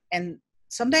 and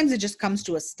sometimes it just comes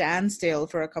to a standstill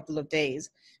for a couple of days.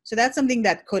 So that's something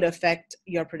that could affect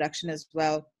your production as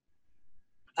well.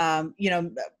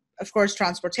 Of course,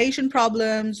 transportation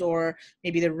problems, or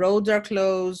maybe the roads are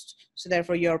closed, so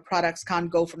therefore your products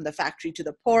can't go from the factory to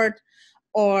the port,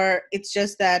 or it's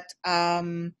just that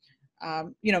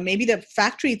maybe the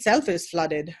factory itself is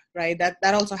flooded, right?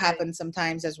 That also happens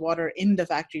sometimes as water in the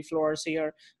factory floor, so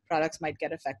your products might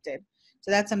get affected. So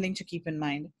that's something to keep in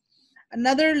mind.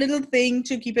 Another little thing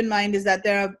to keep in mind is that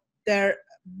there are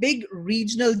big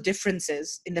regional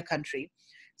differences in the country.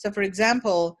 So for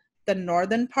example, the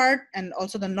northern part and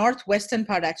also the northwestern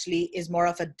part actually is more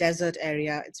of a desert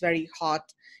area. It's very hot.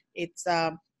 It's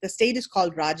the state is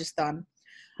called Rajasthan.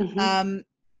 And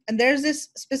there's this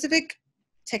specific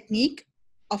technique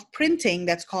of printing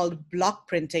that's called block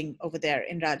printing over there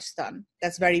in Rajasthan.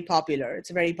 That's very popular.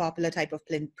 It's a very popular type of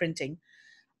printing.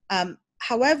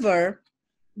 However,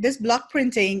 this block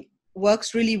printing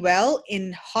works really well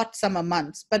in hot summer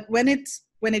months, but when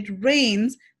it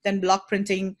rains, then block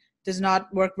printing does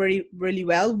not work really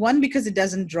well. One, because it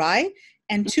doesn't dry,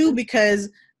 and two, because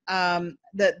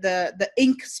the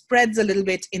ink spreads a little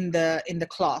bit in the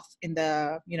cloth, in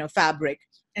the fabric,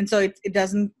 and so it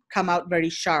doesn't come out very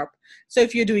sharp. So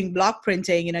if you're doing block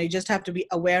printing, you just have to be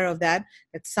aware of that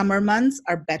summer months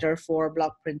are better for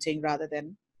block printing rather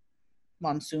than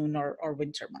monsoon or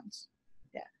winter months.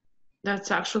 Yeah,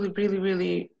 that's actually really,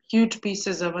 really huge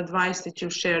pieces of advice that you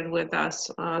shared with us.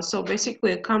 So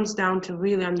basically it comes down to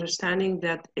really understanding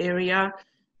that area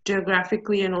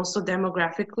geographically and also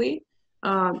demographically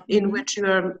in which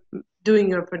you're doing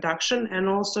your production, and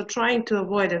also trying to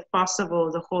avoid, if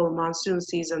possible, the whole monsoon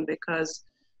season, because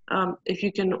if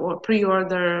you can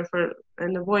pre-order for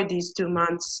and avoid these 2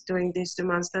 months, during these 2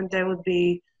 months, then there would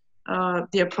be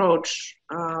the approach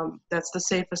that's the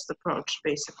safest approach,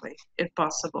 basically, if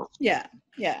possible. Yeah.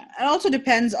 It also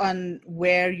depends on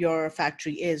where your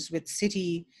factory is, which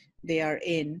city they are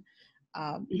in.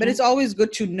 But it's always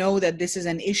good to know that this is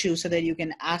an issue, so that you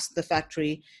can ask the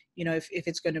factory, if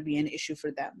it's going to be an issue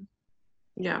for them.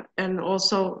 Yeah, and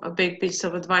also a big piece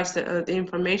of advice that the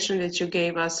information that you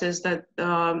gave us is that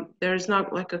there is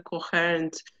not like a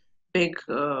coherent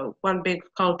one big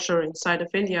culture inside of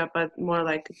India, but more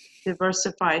like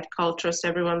diversified cultures,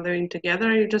 everyone living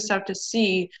together. You just have to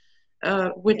see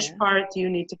which part you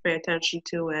need to pay attention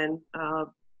to, and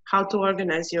how to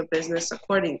organize your business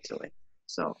according to it.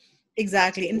 So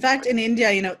exactly. In fact, in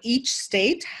India, each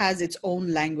state has its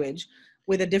own language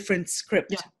with a different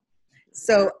script. Yeah.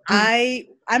 So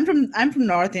I'm from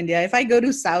North India. If I go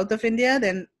to South of India,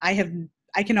 then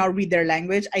I cannot read their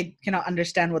language. I cannot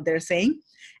understand what they're saying.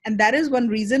 And that is one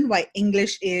reason why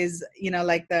English is,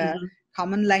 like the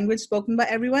common language spoken by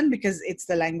everyone, because it's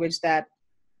the language that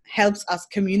helps us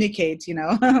communicate,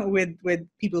 with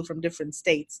people from different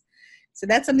states. So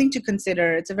that's something to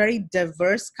consider. It's a very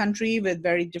diverse country with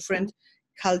very different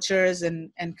cultures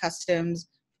and customs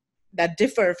that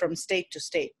differ from state to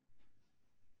state.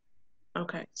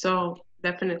 Okay, so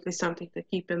definitely something to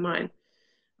keep in mind.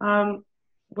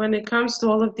 When it comes to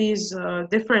all of these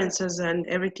differences and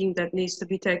everything that needs to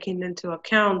be taken into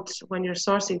account when you're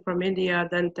sourcing from India,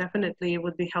 then definitely it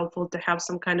would be helpful to have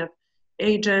some kind of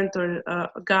agent or a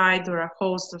guide or a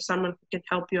host or someone who can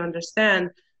help you understand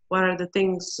what are the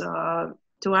things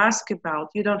to ask about.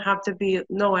 You don't have to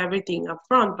know everything up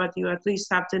front, but you at least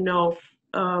have to know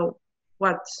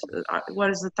what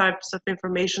is the types of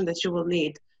information that you will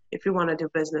need if you want to do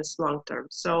business long term.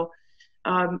 So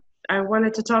I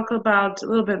wanted to talk a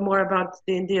little bit more about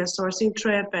the India sourcing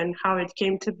trip and how it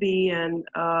came to be, and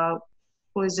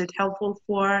who is it helpful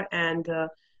for, and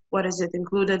what is it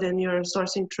included in your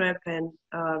sourcing trip, and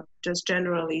just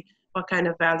generally what kind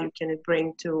of value can it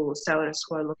bring to sellers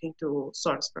who are looking to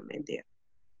source from India.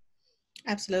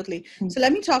 Absolutely. So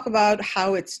let me talk about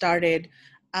how it started.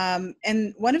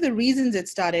 And one of the reasons it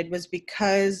started was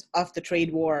because of the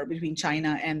trade war between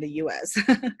China and the US.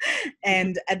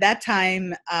 And at that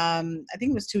time, I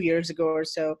think it was 2 years ago or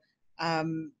so,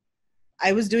 um,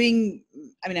 I was doing,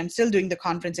 I mean, I'm still doing the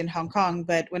conference in Hong Kong,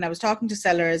 but when I was talking to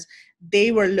sellers,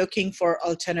 they were looking for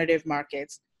alternative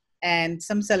markets. And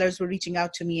some sellers were reaching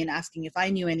out to me and asking if I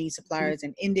knew any suppliers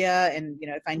in India, and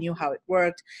if I knew how it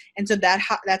worked. And so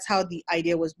that's how the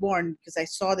idea was born, because I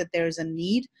saw that there's a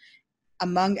need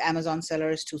among Amazon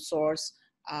sellers to source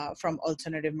from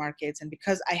alternative markets. And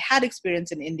because I had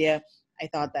experience in India, I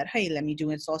thought that, hey, let me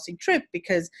do a sourcing trip,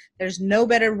 because there's no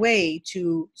better way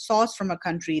to source from a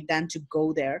country than to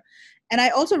go there. And I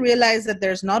also realized that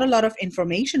there's not a lot of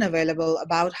information available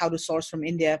about how to source from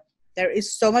India. There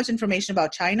is so much information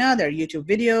about China. There are YouTube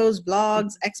videos,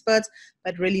 blogs, experts,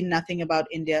 but really nothing about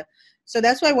India. So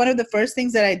that's why one of the first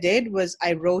things that I did was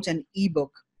I wrote an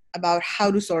ebook about how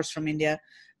to source from India,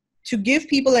 to give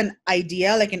people an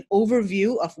idea, like an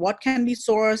overview of what can be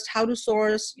sourced, how to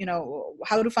source,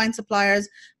 how to find suppliers,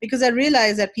 because I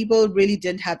realized that people really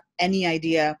didn't have any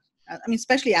idea. I mean,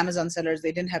 especially Amazon sellers,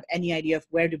 they didn't have any idea of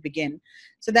where to begin.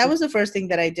 So that was the first thing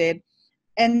that I did.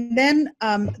 And then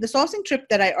the sourcing trip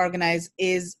that I organize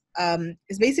is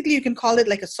basically, you can call it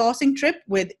like a sourcing trip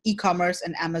with e-commerce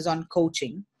and Amazon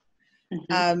coaching.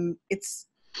 There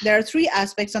are three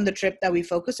aspects on the trip that we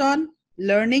focus on: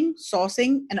 learning,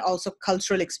 sourcing, and also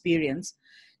cultural experience.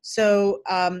 So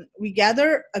we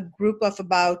gather a group of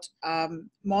about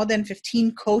more than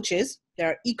 15 coaches. There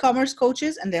are e-commerce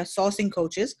coaches and there are sourcing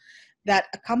coaches that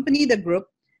accompany the group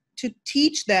to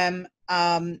teach them,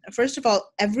 first of all,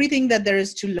 everything that there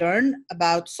is to learn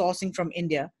about sourcing from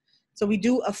India. So we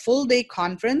do a full day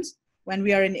conference when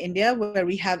we are in India, where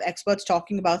we have experts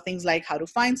talking about things like how to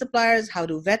find suppliers, how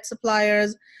to vet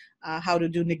suppliers, how to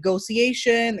do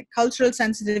negotiation, cultural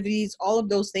sensitivities, all of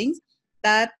those things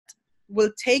that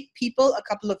will take people a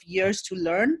couple of years to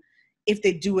learn if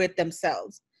they do it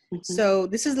themselves. So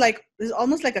this is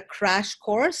almost like a crash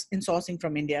course in sourcing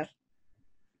from India.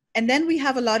 And then we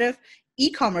have a lot of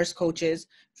e-commerce coaches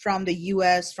from the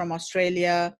US, from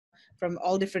Australia, from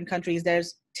all different countries.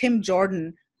 There's Tim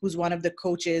Jordan, who's one of the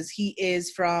coaches. He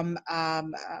is from,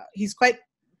 he's quite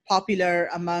popular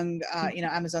among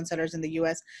Amazon sellers in the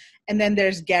US. And then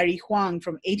there's Gary Huang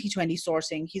from 80/20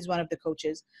 Sourcing. He's one of the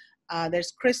coaches.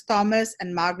 There's Chris Thomas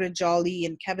and Margaret Jolly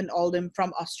and Kevin Oldham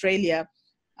from Australia.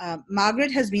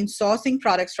 Margaret has been sourcing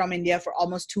products from India for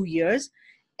almost 2 years,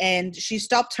 and she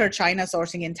stopped her China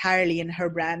sourcing entirely, and her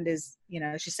brand is,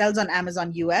 she sells on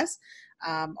Amazon US.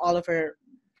 All of her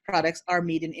products are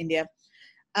made in India.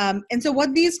 And so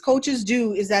what these coaches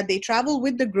do is that they travel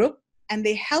with the group and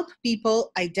they help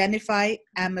people identify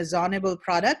Amazonable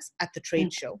products at the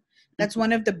trade show. That's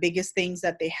one of the biggest things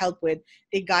that they help with.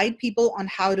 They guide people on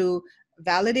how to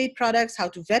validate products, how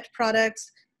to vet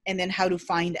products, and then how to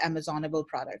find Amazonable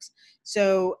products.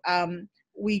 So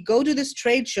we go to this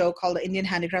trade show called the Indian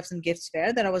Handicrafts and Gifts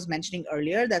Fair that I was mentioning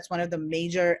earlier. That's one of the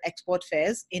major export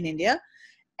fairs in India.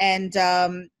 And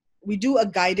we do a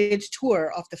guided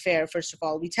tour of the fair. First of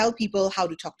all, we tell people how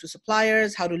to talk to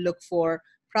suppliers, how to look for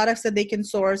products that they can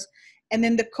source. And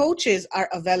then the coaches are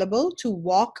available to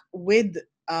walk with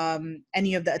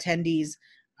any of the attendees,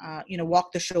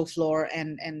 walk the show floor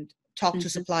and talk to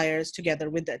suppliers together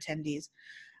with the attendees.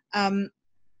 And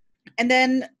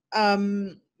then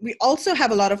we also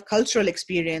have a lot of cultural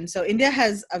experience. So India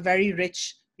has a very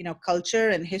rich, culture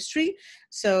and history.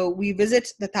 So we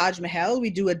visit the Taj Mahal. We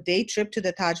do a day trip to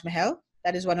the Taj Mahal.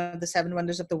 That is one of the 7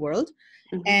 wonders of the world.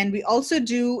 And we also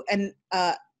do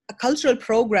a cultural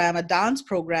program, a dance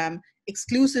program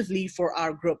exclusively for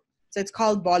our group. So it's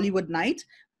called Bollywood Night,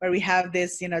 where we have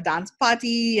this, dance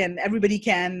party and everybody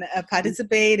can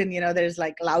participate. And, there's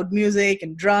like loud music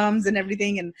and drums and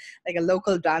everything. And like a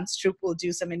local dance troupe will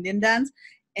do some Indian dance.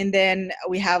 And then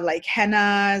we have like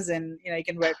hennas and, you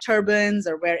can wear turbans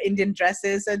or wear Indian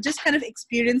dresses. So just kind of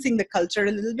experiencing the culture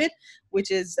a little bit,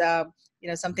 which is,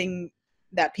 something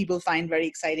that people find very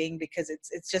exciting because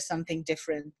it's just something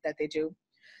different that they do.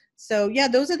 So yeah,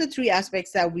 those are the three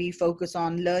aspects that we focus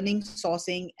on: learning,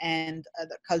 sourcing, and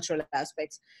the cultural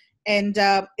aspects. And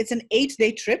it's an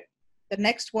 8-day trip. The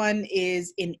next one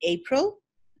is in April.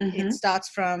 It starts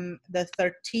from the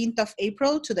 13th of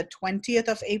April to the 20th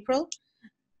of April.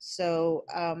 So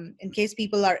in case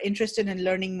people are interested in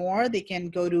learning more, they can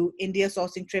go to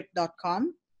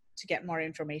indiasourcingtrip.com to get more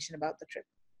information about the trip.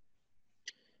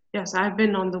 Yes, I've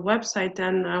been on the website,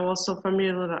 and I also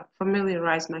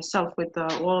familiarize myself with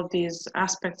all of these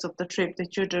aspects of the trip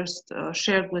that you just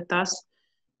shared with us,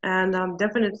 and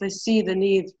definitely see the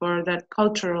need for that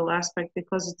cultural aspect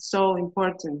because it's so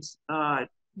important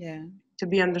Yeah. to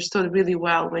be understood really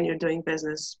well when you're doing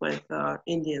business with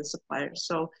Indian suppliers.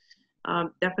 So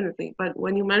definitely. But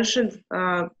when you mentioned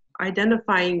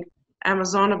identifying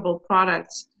Amazonable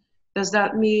products, does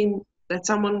that mean that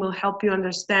someone will help you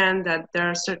understand that there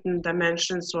are certain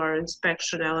dimensions or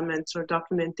inspection elements or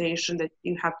documentation that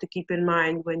you have to keep in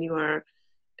mind when you are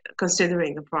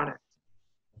considering a product?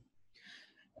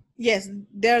 Yes,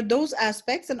 there are those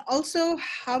aspects, and also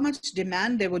how much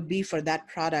demand there would be for that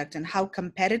product and how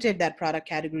competitive that product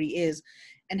category is,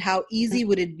 and how easy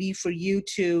would it be for you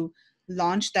to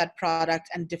launch that product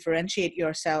and differentiate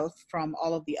yourself from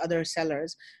all of the other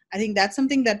sellers. I think that's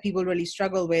something that people really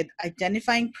struggle with,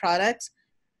 identifying products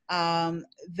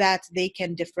that they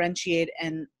can differentiate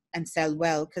and sell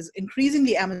well, because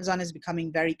increasingly Amazon is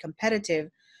becoming very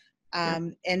competitive, Yeah.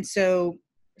 and so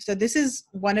this is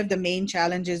one of the main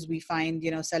challenges we find,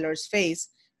 sellers face.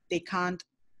 They can't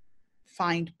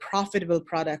find profitable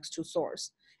products to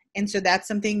source, and so that's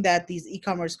something that these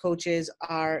e-commerce coaches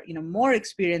are, more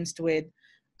experienced with,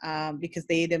 because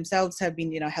they themselves have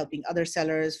been, helping other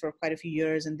sellers for quite a few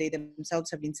years, and they themselves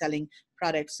have been selling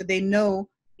products, so they know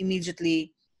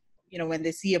immediately, when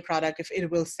they see a product, if it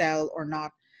will sell or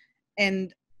not.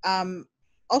 And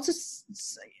also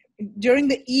during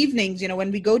the evenings,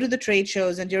 when we go to the trade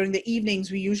shows, and during the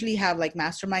evenings we usually have like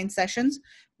mastermind sessions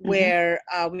Mm-hmm. where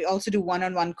we also do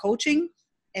one-on-one coaching,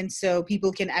 and so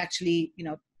people can actually,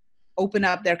 open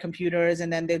up their computers,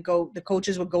 and then the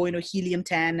coaches will go into Helium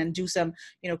 10 and do some,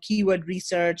 keyword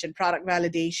research and product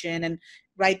validation, and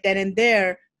right then and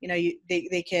there,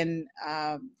 they can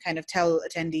kind of tell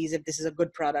attendees if this is a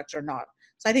good product or not.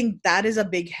 So I think that is a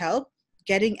big help,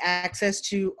 getting access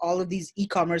to all of these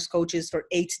e-commerce coaches for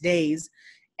 8 days,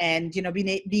 and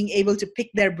being able to pick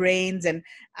their brains and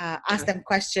ask them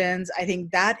questions. I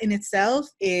think that in itself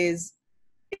is,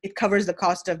 it covers the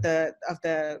cost of the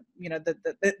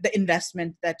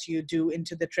investment that you do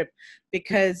into the trip,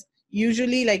 because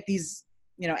usually like these,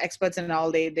 experts and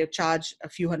all, they charge a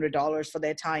few $100s for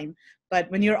their time. But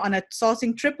when you're on a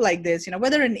sourcing trip like this,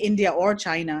 whether in India or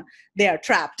China, they are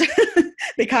trapped.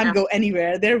 They can't Yeah, go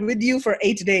anywhere, they're with you for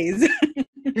 8 days.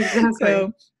 exactly.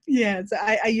 So yeah, so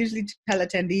I usually tell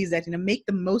attendees that, make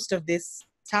the most of this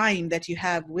time that you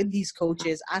have with these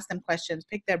coaches, ask them questions,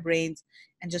 pick their brains,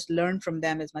 and just learn from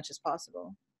them as much as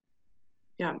possible.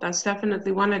 Yeah, that's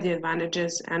definitely one of the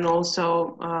advantages. And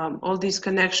also, all these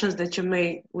connections that you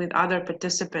make with other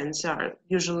participants are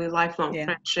usually lifelong Yeah.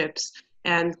 friendships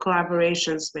and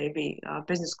collaborations, maybe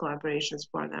business collaborations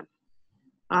for them.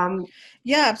 Um,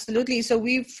 Yeah, absolutely. So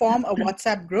we form a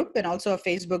WhatsApp group and also a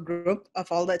Facebook group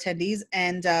of all the attendees,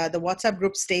 and the WhatsApp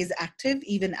group stays active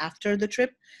even after the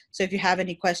trip. So if you have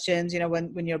any questions,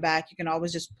 when you're back, you can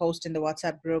always just post in the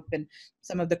WhatsApp group, and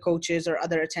some of the coaches or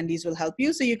other attendees will help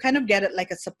you. So you kind of get it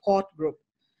like a support group,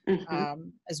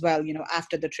 mhm. as well,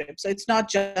 after the trip. So it's not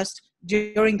just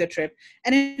during the trip.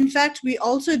 And in fact, we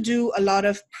also do a lot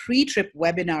of pre-trip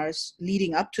webinars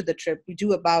leading up to the trip. We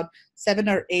do about 7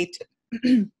 or 8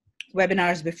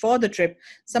 webinars before the trip.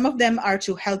 Some of them are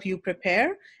to help you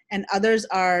prepare, and others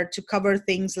are to cover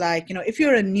things like, if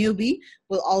you're a newbie,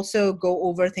 we'll also go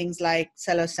over things like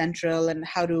Seller Central and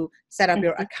how to set up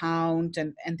your account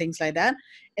and things like that.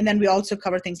 And then we also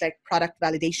cover things like product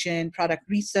validation, product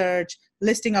research,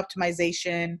 listing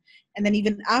optimization. And then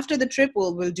even after the trip,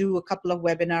 we'll do a couple of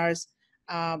webinars,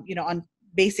 on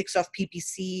basics of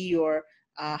PPC, or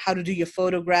how to do your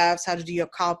photographs, how to do your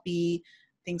copy,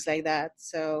 things like that.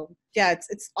 So yeah,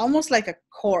 it's almost like a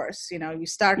course. You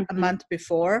start a Mhm. month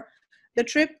before the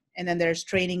trip, and then there's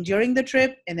training during the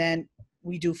trip, and then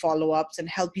we do follow-ups and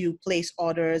help you place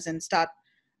orders and start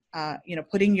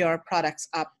putting your products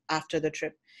up after the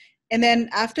trip. And then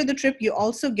after the trip, you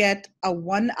also get a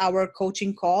 1-hour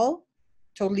coaching call,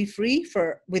 totally free,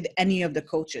 with any of the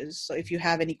coaches. So if you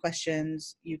have any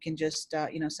questions, you can just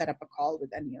set up a call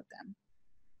with any of them.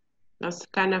 That's the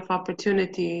kind of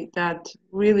opportunity that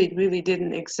really, really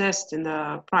didn't exist in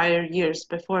the prior years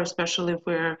before, especially if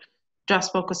we're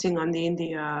just focusing on the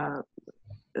India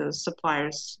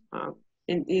suppliers,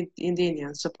 in the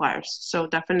Indian suppliers. So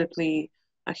definitely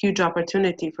a huge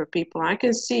opportunity for people. I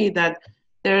can see that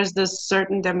there's this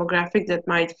certain demographic that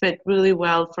might fit really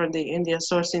well for the India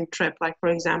sourcing trip. Like, for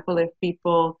example, if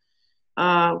people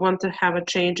want to have a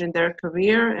change in their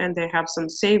career and they have some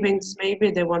savings, maybe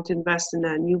they want to invest in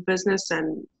a new business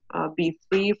and be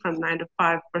free from 9 to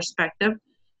 5 perspective,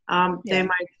 they Yeah.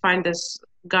 might find this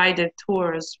guided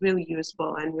tour is really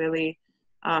useful and really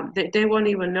they won't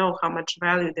even know how much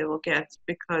value they will get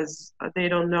because they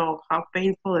don't know how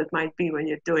painful it might be when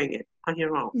you're doing it on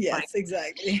your own. Yes,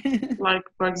 exactly. Like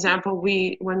for example,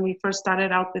 when we first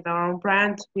started out with our own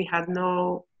brand, we had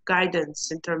no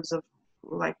guidance in terms of,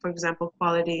 like for example,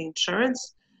 quality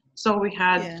insurance. So we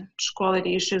had Yeah.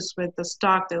 quality issues with the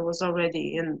stock that was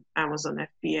already in Amazon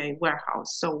FBA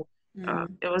warehouse. So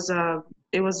Mm.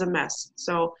 it was a mess.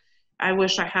 So I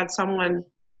wish I had someone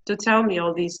to tell me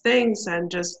all these things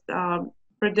and just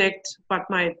predict what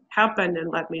might happen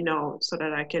and let me know so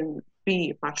that I can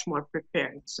be much more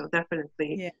prepared. So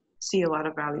definitely Yeah. see a lot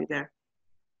of value there.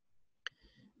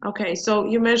 Okay, so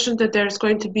you mentioned that there's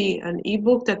going to be an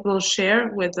ebook that we'll share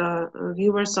with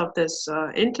viewers of this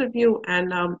interview,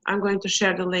 and I'm going to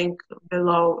share the link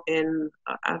below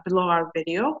below our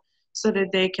video so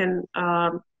that they can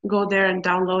go there and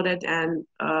download it and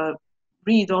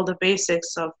read all the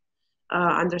basics of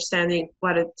understanding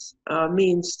what it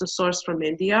means to source from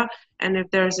India. And if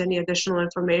there's any additional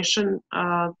information,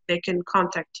 they can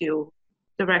contact you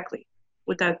directly.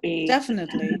 Would that be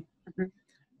Definitely.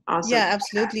 awesome? Yeah,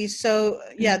 absolutely. So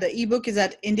yeah, the ebook is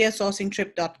at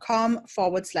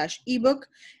indiasourcingtrip.com/ebook.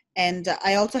 And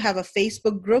I also have a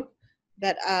Facebook group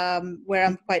that where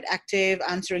I'm quite active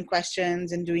answering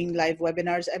questions and doing live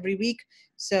webinars every week.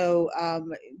 So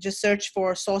just search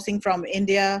for Sourcing from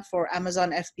India for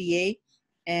Amazon FBA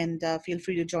and feel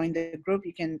free to join the group.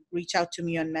 You can reach out to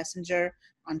me on Messenger,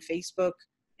 on Facebook.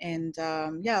 And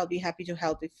yeah, I'll be happy to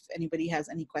help if anybody has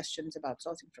any questions about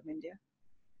sourcing from India.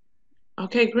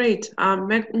 Okay, great.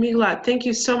 Migla, thank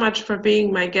you so much for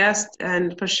being my guest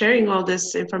and for sharing all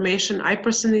this information. I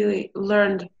personally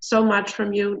learned so much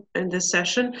from you in this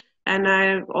session, and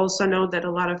I also know that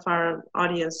a lot of our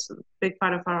audience, a big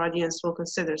part of our audience, will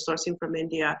consider sourcing from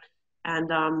India and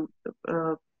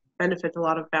benefit a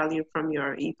lot of value from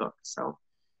your ebook. So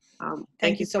Thank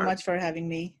thank you you so for, much for having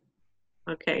me.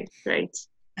 okay, great.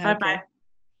 Bye-bye. Okay.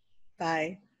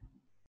 Bye.